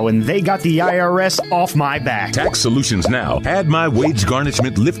Solutions Now, and they got the IRS off my back. Tax Solutions Now had my wage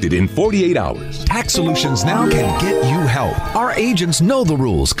garnishment lifted in 48 hours. Tax Solutions Now can get you help. Our agents know the the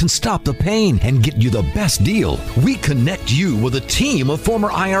rules, can stop the pain, and get you the best deal. We connect you with a team of former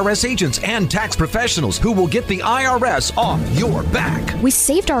IRS agents and tax professionals who will get the IRS off your back. We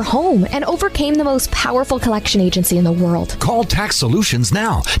saved our home and overcame the most powerful collection agency in the world. Call Tax Solutions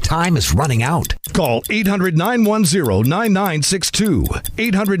now. Time is running out. Call 800-910-9962.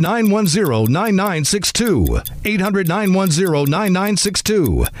 800-910-9962.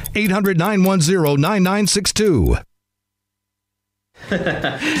 800-910-9962. 800-910-9962.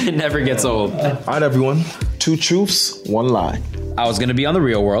 It never gets old. All right, everyone. 2 truths, 1 lie. I was going to be on The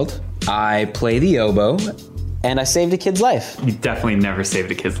Real World. I play the oboe. And I saved a kid's life. You definitely never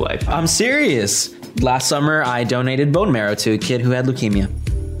saved a kid's life. I'm serious. Last summer, I donated bone marrow to a kid who had leukemia.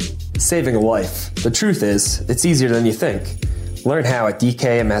 Saving a life. The truth is, it's easier than you think. Learn how at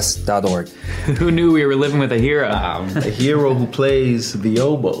dkms.org. Who knew we were living with a hero? A hero who plays the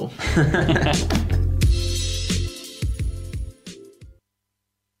oboe.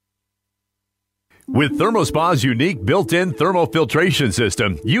 With ThermoSpa's unique built-in thermofiltration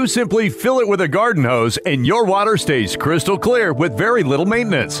system, you simply fill it with a garden hose and your water stays crystal clear with very little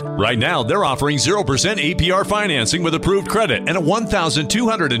maintenance. Right now, they're offering 0% APR financing with approved credit and a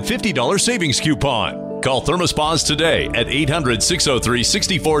 $1,250 savings coupon. Call ThermoSpas today at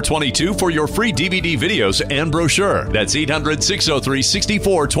 800-603-6422 for your free DVD videos and brochure. That's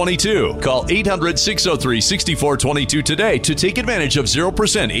 800-603-6422. Call 800-603-6422 today to take advantage of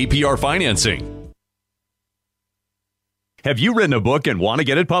 0% APR financing. Have you written a book and want to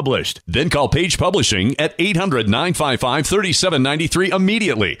get it published? Then call Page Publishing at 800-955-3793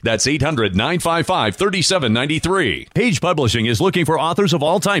 immediately. That's 800-955-3793. Page Publishing is looking for authors of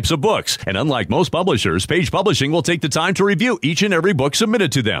all types of books. And unlike most publishers, Page Publishing will take the time to review each and every book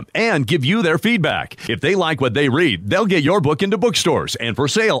submitted to them and give you their feedback. If they like what they read, they'll get your book into bookstores and for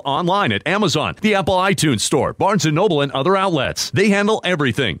sale online at Amazon, the Apple iTunes Store, Barnes & Noble, and other outlets. They handle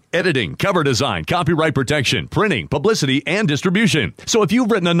everything: editing, cover design, copyright protection, printing, publicity, and distribution. So if you've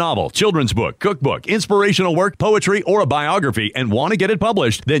written a novel, children's book, cookbook, inspirational work, poetry, or a biography and want to get it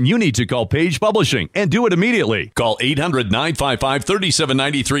published, then you need to call Page Publishing and do it immediately. Call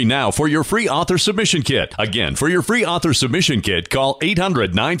 800-955-3793 now for your free author submission kit. Again, for your free author submission kit, call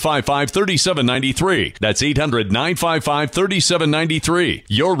 800-955-3793. That's 800-955-3793.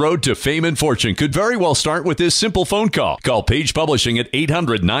 Your road to fame and fortune could very well start with this simple phone call. Call Page Publishing at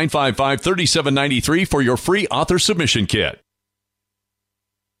 800-955-3793 for your free author submission kit.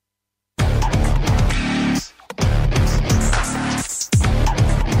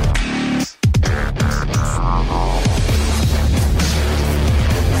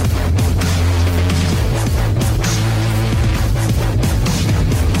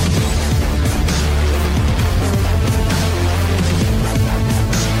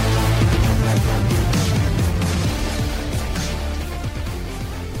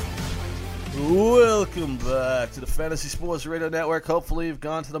 Welcome back to the Fantasy Sports Radio Network. Hopefully you've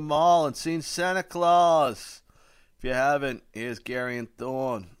gone to the mall and seen Santa Claus. If you haven't, here's Gary and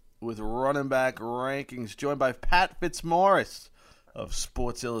Thorne with running back rankings, joined by Pat Fitzmaurice of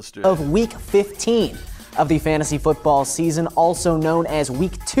Sports Illustrated. Of Week 15 of the fantasy football season, also known as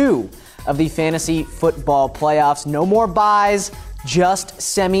Week 2 of the fantasy football playoffs. No more buys, just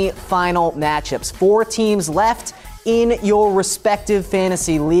semi-final matchups. 4 teams left in your respective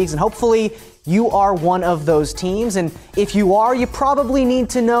fantasy leagues, and hopefully you are one of those teams. And if you are, you probably need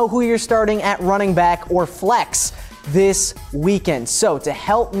to know who you're starting at running back or flex this weekend. So to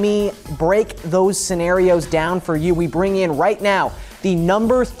help me break those scenarios down for you, we bring in right now the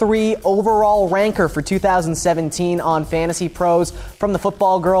number 3 overall ranker for 2017 on Fantasy Pros from the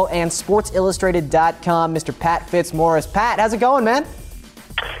Football Girl and SportsIllustrated.com, Mr. Pat Fitzmaurice. Pat, how's it going, man?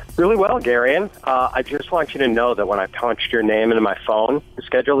 Really well, Garion. I just want you to know that when I punched your name into my phone to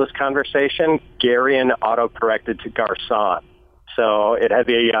schedule this conversation, Garion auto-corrected to Garcon. So it had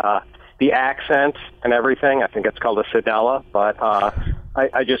the accent and everything. I think it's called a Sedella, but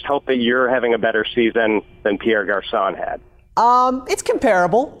I just hope that you're having a better season than Pierre Garcon had. It's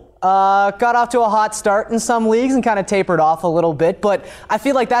comparable. Got off to a hot start in some leagues and kind of tapered off a little bit, but I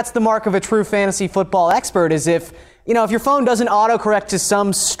feel like that's the mark of a true fantasy football expert, is if your phone doesn't autocorrect to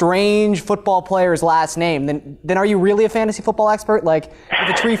some strange football player's last name, then are you really a fantasy football expert? Like, if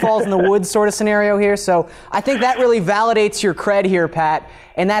a tree falls in the woods sort of scenario here. So I think that really validates your cred here, Pat.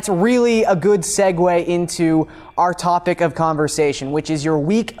 And that's really a good segue into our topic of conversation, which is your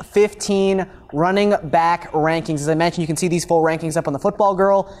Week 15 running back rankings. As I mentioned, you can see these full rankings up on the Football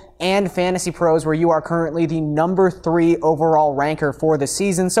Girl and Fantasy Pros, where you are currently the number 3 overall ranker for the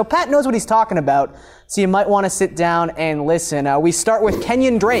season. So Pat knows what he's talking about, so you might want to sit down and listen. We start with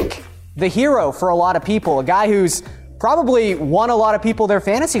Kenyon Drake, the hero for a lot of people, a guy who's probably won a lot of people their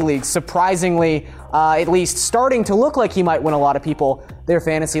fantasy leagues, surprisingly, at least starting to look like he might win a lot of people their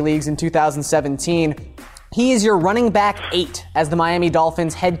fantasy leagues in 2017. He is your running back 8 as the Miami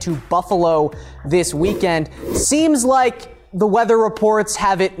Dolphins head to Buffalo this weekend. Seems like the weather reports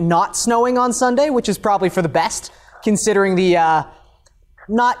have it not snowing on Sunday, which is probably for the best, considering the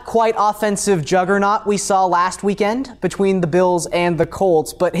not quite offensive juggernaut we saw last weekend between the Bills and the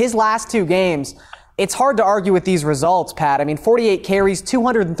Colts. But his last 2 games, it's hard to argue with these results, Pat. I mean, 48 carries,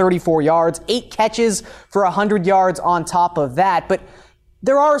 234 yards, 8 catches for 100 yards on top of that. But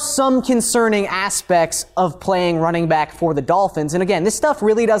there are some concerning aspects of playing running back for the Dolphins. And again, this stuff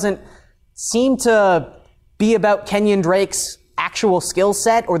really doesn't seem to be about Kenyon Drake's actual skill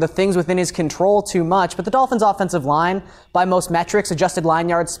set or the things within his control too much. But the Dolphins' offensive line, by most metrics, adjusted line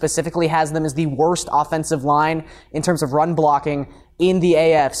yards specifically, has them as the worst offensive line in terms of run blocking in the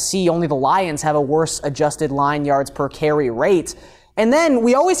AFC. Only the Lions have a worse adjusted line yards per carry rate. And then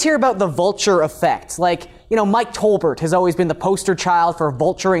we always hear about the vulture effect. Like, Mike Tolbert has always been the poster child for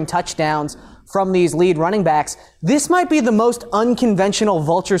vulturing touchdowns from these lead running backs. This might be the most unconventional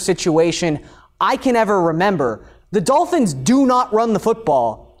vulture situation I can ever remember. The Dolphins do not run the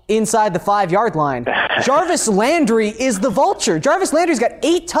football inside the 5-yard line. Jarvis Landry is the vulture. Jarvis Landry's got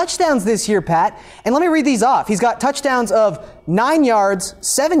 8 touchdowns this year, Pat. And let me read these off. He's got touchdowns of 9 yards,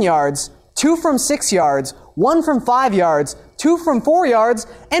 7 yards, 2 from 6 yards, 1 from 5 yards, 2 from 4 yards,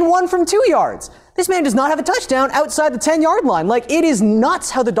 and 1 from 2 yards. This man does not have a touchdown outside the 10-yard line. Like, it is nuts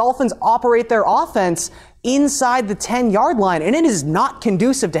how the Dolphins operate their offense inside the 10-yard line, and it is not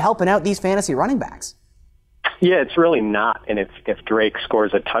conducive to helping out these fantasy running backs. Yeah, it's really not. And if Drake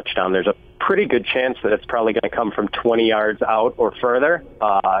scores a touchdown, there's a pretty good chance that it's probably going to come from 20 yards out or further.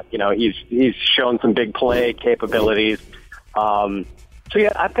 He's shown some big play capabilities. So,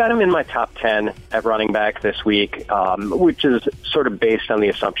 yeah, I've got him in my top 10 at running back this week, which is sort of based on the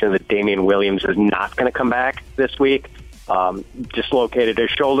assumption that Damian Williams is not going to come back this week. Dislocated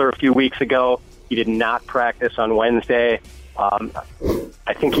his shoulder a few weeks ago. He did not practice on Wednesday.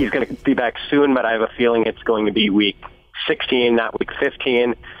 I think he's going to be back soon, but I have a feeling it's going to be week 16, not week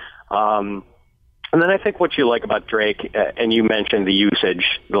 15. And then I think what you like about Drake, and you mentioned the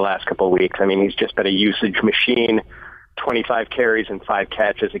usage the last couple of weeks. I mean, he's just been a usage machine. 25 carries and 5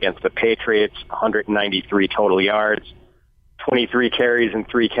 catches against the Patriots, 193 total yards. 23 carries and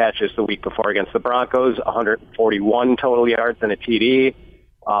 3 catches the week before against the Broncos, 141 total yards and a TD.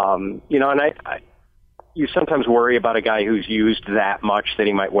 You sometimes worry about a guy who's used that much that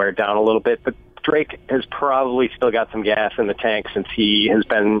he might wear down a little bit, but Drake has probably still got some gas in the tank since he has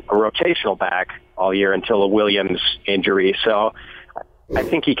been a rotational back all year until a Williams injury. So I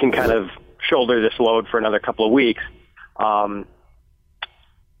think he can kind of shoulder this load for another couple of weeks.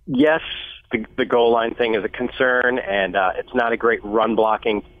 Yes, the goal line thing is a concern, and it's not a great run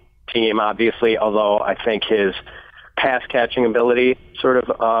blocking team, obviously, although I think his pass catching ability sort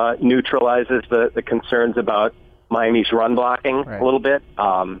of neutralizes the concerns about Miami's run blocking a little bit.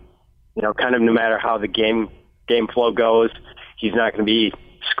 Kind of no matter how the game flow goes, he's not going to be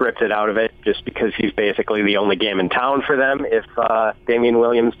scripted out of it just because he's basically the only game in town for them if Damian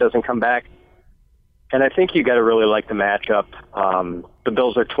Williams doesn't come back. And I think you got to really like the matchup. The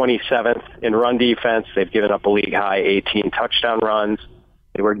Bills are 27th in run defense. They've given up a league high 18 touchdown runs.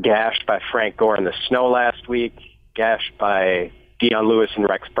 They were gashed by Frank Gore in the snow last week, gashed by Dion Lewis and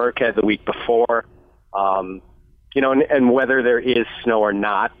Rex Burkhead the week before. And whether there is snow or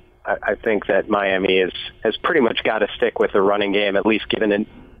not, I think that Miami has pretty much got to stick with the running game, at least given an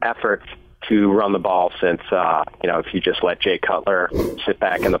effort to run the ball since, if you just let Jay Cutler sit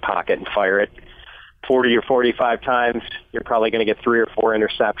back in the pocket and fire it 40 or 45 times, you're probably going to get 3 or 4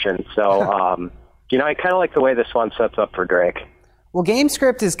 interceptions. So, I kind of like the way this one sets up for Drake. Well, game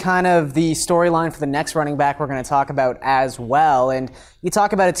script is kind of the storyline for the next running back we're going to talk about as well. And you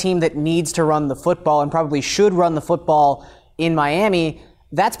talk about a team that needs to run the football and probably should run the football in Miami.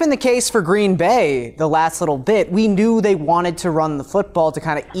 That's been the case for Green Bay the last little bit. We knew they wanted to run the football to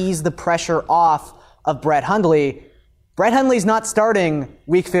kind of ease the pressure off of Brett Hundley. Brett Hundley's not starting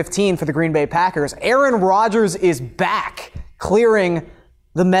Week 15 for the Green Bay Packers. Aaron Rodgers is back, clearing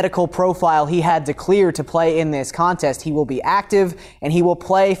the medical profile he had to clear to play in this contest. He will be active, and he will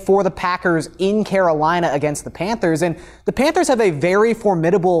play for the Packers in Carolina against the Panthers. And the Panthers have a very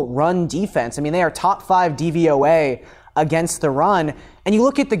formidable run defense. I mean, they are top 5 DVOA against the run. And you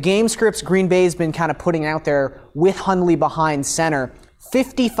look at the game scripts Green Bay's been kind of putting out there with Hundley behind center.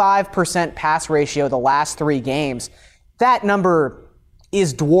 55% pass ratio the last 3 games. That number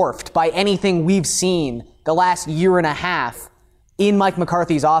is dwarfed by anything we've seen the last year and a half in Mike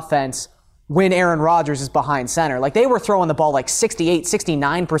McCarthy's offense when Aaron Rodgers is behind center. Like, they were throwing the ball like 68,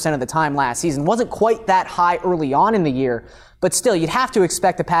 69% of the time last season. Wasn't quite that high early on in the year, but still, you'd have to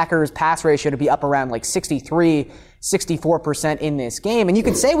expect the Packers' pass ratio to be up around like 63, 64% in this game. And you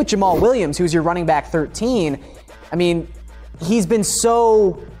could say with Jamal Williams, who's your running back 13, I mean, he's been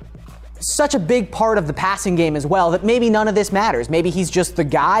such a big part of the passing game as well that maybe none of this matters. Maybe he's just the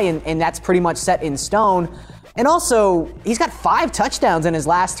guy, and that's pretty much set in stone. And also, he's got 5 touchdowns in his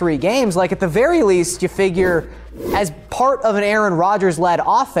last 3 games. Like, at the very least, you figure as part of an Aaron Rodgers-led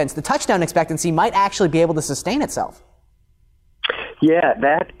offense, the touchdown expectancy might actually be able to sustain itself. Yeah,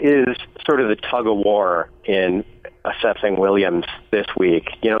 that is sort of the tug-of-war in assessing Williams this week.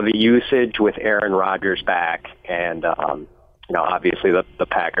 You know, the usage with Aaron Rodgers back, and obviously the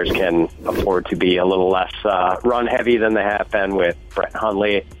Packers can afford to be a little less run-heavy than they have been with Brett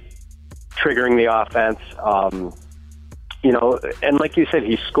Hundley triggering the offense. And like you said,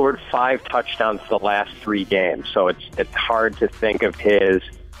 he scored 5 touchdowns the last 3 games, so it's hard to think of his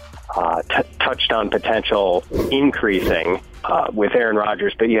touchdown potential increasing with Aaron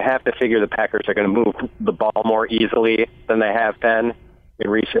Rodgers, but you have to figure the Packers are going to move the ball more easily than they have been in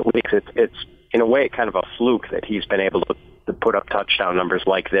recent weeks. It's in a way kind of a fluke that he's been able to put up touchdown numbers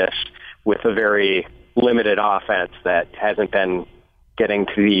like this with a very limited offense that hasn't been getting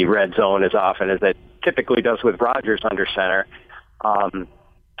to the red zone as often as it typically does with Rodgers under center.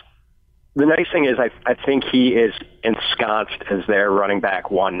 The nice thing is I think he is ensconced as their running back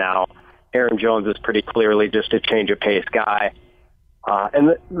 1 now. Aaron Jones is pretty clearly just a change of pace guy.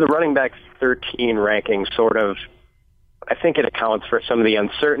 And the running back 13 ranking sort of, I think it accounts for some of the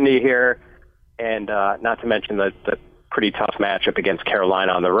uncertainty here, and not to mention the pretty tough matchup against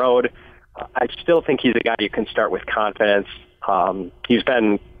Carolina on the road. I still think he's a guy you can start with confidence. He's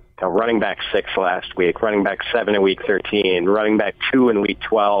been running back 6 last week, running back 7 in week 13, running back 2 in week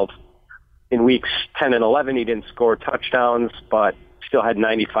 12. In weeks 10 and 11, he didn't score touchdowns, but still had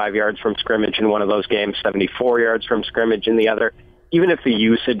 95 yards from scrimmage in one of those games, 74 yards from scrimmage in the other. Even if the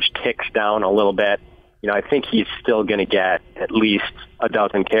usage ticks down a little bit, I think he's still going to get at least a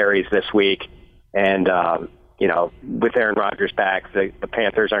dozen carries this week. And, with Aaron Rodgers back, the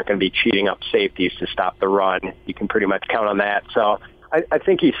Panthers aren't going to be cheating up safeties to stop the run. You can pretty much count on that. So I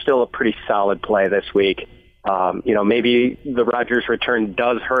think he's still a pretty solid play this week. Maybe the Rodgers return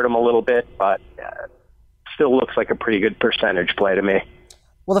does hurt him a little bit, but still looks like a pretty good percentage play to me.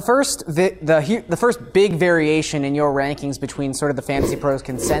 Well, the first big variation in your rankings between sort of the Fantasy Pros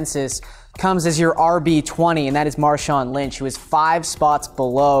consensus comes as your RB20, and that is Marshawn Lynch, who is 5 spots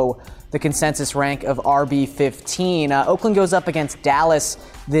below the consensus rank of RB15. Oakland goes up against Dallas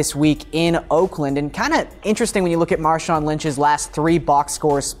this week in Oakland, and kind of interesting when you look at Marshawn Lynch's last 3 box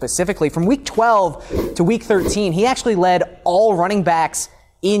scores specifically. From week 12 to week 13, he actually led all running backs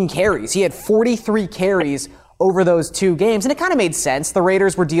in carries. He had 43 carries over those 2 games, and it kind of made sense. The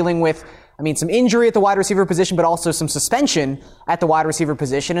Raiders were dealing with, some injury at the wide receiver position, but also some suspension at the wide receiver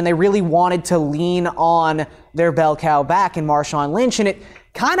position, and they really wanted to lean on their bell cow back in Marshawn Lynch, and it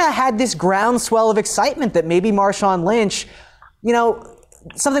kind of had this groundswell of excitement that maybe Marshawn Lynch,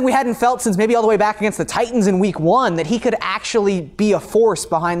 something we hadn't felt since maybe all the way back against the Titans in week 1, that he could actually be a force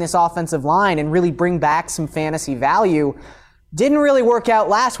behind this offensive line and really bring back some fantasy value. Didn't really work out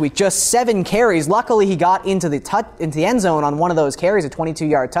last week, just 7 carries. Luckily, he got into the end zone on one of those carries, a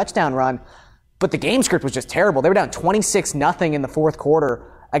 22-yard touchdown run. But the game script was just terrible. They were down 26-0 in the 4th quarter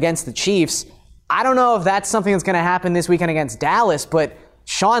against the Chiefs. I don't know if that's something that's going to happen this weekend against Dallas, but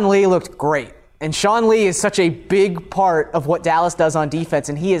Sean Lee looked great. And Sean Lee is such a big part of what Dallas does on defense,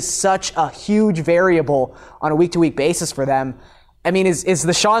 and he is such a huge variable on a week-to-week basis for them. Is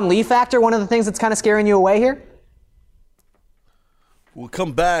the Sean Lee factor one of the things that's kind of scaring you away here? We'll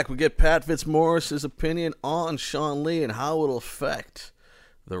come back. We get Pat Fitzmaurice's opinion on Sean Lee and how it'll affect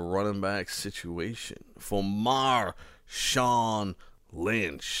the running back situation for Marshawn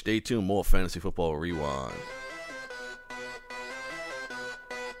Lynch. Stay tuned. More Fantasy Football Rewind.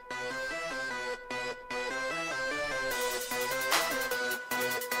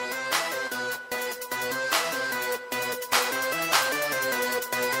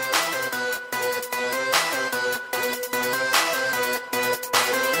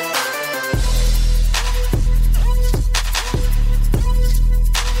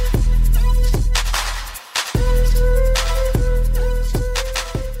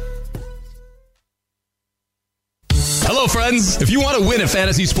 Hello, friends. If you want to win at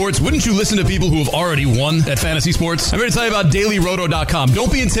fantasy sports, wouldn't you listen to people who have already won at fantasy sports? I'm here to tell you about DailyRoto.com.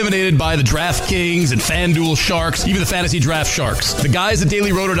 Don't be intimidated by the DraftKings and FanDuel sharks, even the fantasy draft sharks. The guys at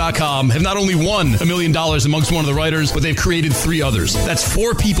DailyRoto.com have not only won $1 million amongst one of the writers, but they've created 3 others. That's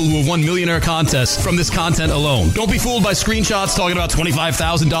 4 people who have won millionaire contests from this content alone. Don't be fooled by screenshots talking about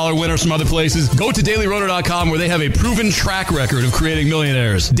 $25,000 winners from other places. Go to DailyRoto.com where they have a proven track record of creating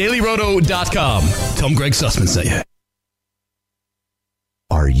millionaires. DailyRoto.com. Tell them Greg Sussman sent you.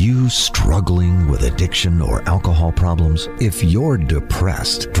 Are you struggling with addiction or alcohol problems? If you're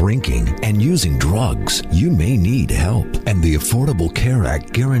depressed, drinking, and using drugs, you may need help. And the Affordable Care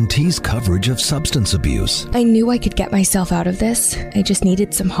Act guarantees coverage of substance abuse. I knew I could get myself out of this. I just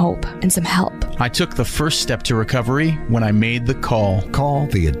needed some hope and some help. I took the first step to recovery when I made the call. Call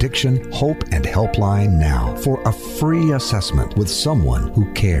the Addiction Hope and Helpline now for a free assessment with someone who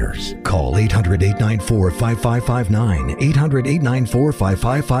cares. Call 800-894-5559. 800-894-5559.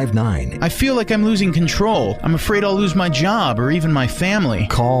 I feel like I'm losing control. I'm afraid I'll lose my job or even my family.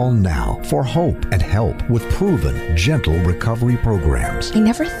 Call now for hope and help with proven, gentle recovery programs. I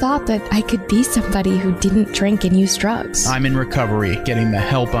never thought that I could be somebody who didn't drink and use drugs. I'm in recovery, getting the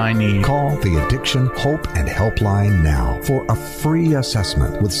help I need. Call the Addiction Hope and Helpline now for a free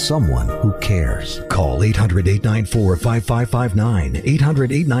assessment with someone who cares. Call 800-894-5559.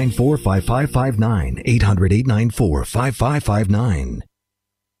 800-894-5559. 800-894-5559.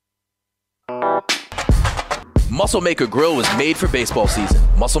 Muscle Maker Grill was made for baseball season.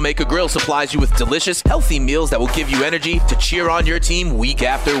 Muscle Maker Grill supplies you with delicious, healthy meals that will give you energy to cheer on your team week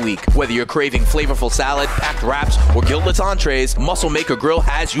after week. Whether you're craving flavorful salad, packed wraps, or guiltless entrees, Muscle Maker Grill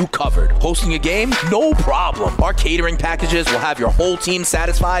has you covered. Hosting a game? No problem. Our catering packages will have your whole team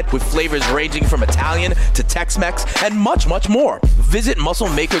satisfied with flavors ranging from Italian to Tex-Mex and much, much more. Visit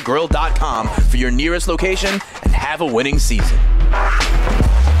MuscleMakerGrill.com for your nearest location and have a winning season.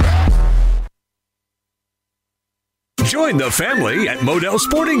 Join the family at Modell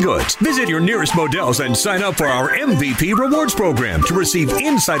Sporting Goods. Visit your nearest Modell's and sign up for our MVP Rewards program to receive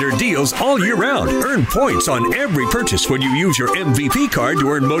insider deals all year round. Earn points on every purchase when you use your MVP card to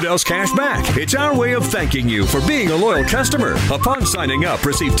earn Modell's cash back. It's our way of thanking you for being a loyal customer. Upon signing up,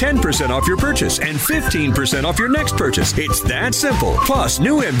 receive 10% off your purchase and 15% off your next purchase. It's that simple. Plus,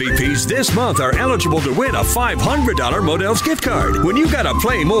 new MVPs this month are eligible to win a $500 Modell's gift card. When you gotta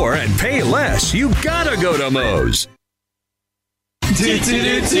play more and pay less, you gotta go to Moe's.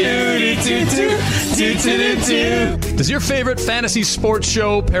 Does your favorite fantasy sports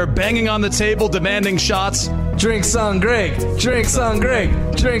show pair banging on the table demanding shots? Drinks on Greg, drinks on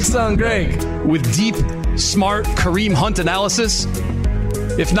Greg, drinks on Greg. With deep, smart Kareem Hunt analysis?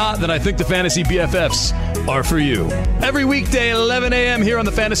 If not, then I think the Fantasy BFFs are for you. Every weekday at 11 a.m. here on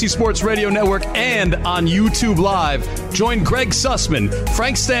the Fantasy Sports Radio Network and on YouTube Live. Join Greg Sussman,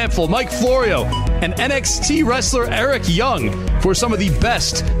 Frank Stanfield, Mike Florio, and NXT wrestler Eric Young for some of the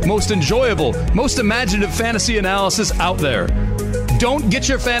best, most enjoyable, most imaginative fantasy analysis out there. Don't get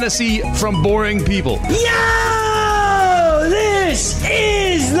your fantasy from boring people. Yo! This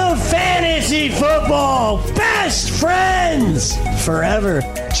is the Fantasy Football Best Friends Forever.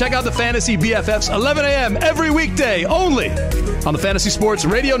 Check out the Fantasy BFFs 11 a.m. every weekday only on the Fantasy Sports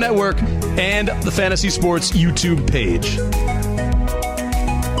Radio Network and the Fantasy Sports YouTube page.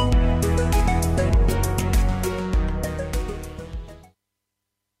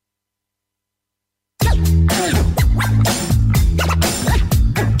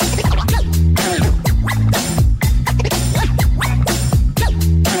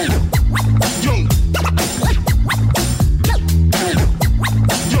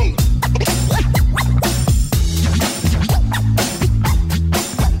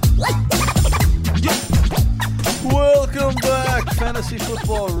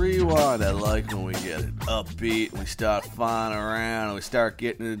 Upbeat, we start flying around, and we start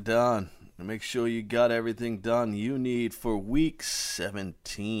getting it done. And make sure you got everything done you need for week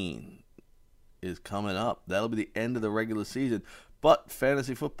 17 is coming up. That'll be the end of the regular season, but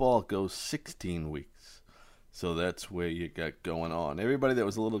fantasy football goes 16 weeks. So that's where you got going on. Everybody that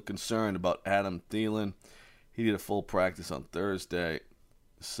was a little concerned about Adam Thielen, he did a full practice on Thursday,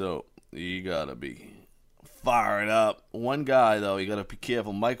 so you gotta be firing up. One guy, though, you got to be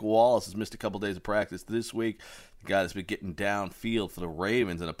careful. Mike Wallace has missed a couple days of practice this week. The guy that's been getting downfield for the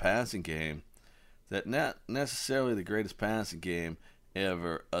Ravens in a passing game. That not necessarily the greatest passing game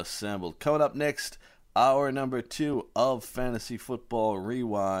ever assembled. Coming up next, hour number 2 of Fantasy Football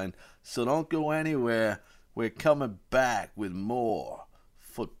Rewind. So don't go anywhere. We're coming back with more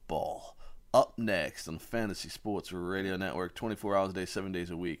football. Up next on Fantasy Sports Radio Network, 24 hours a day, 7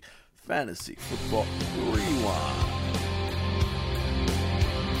 days a week. Fantasy Football Rewind.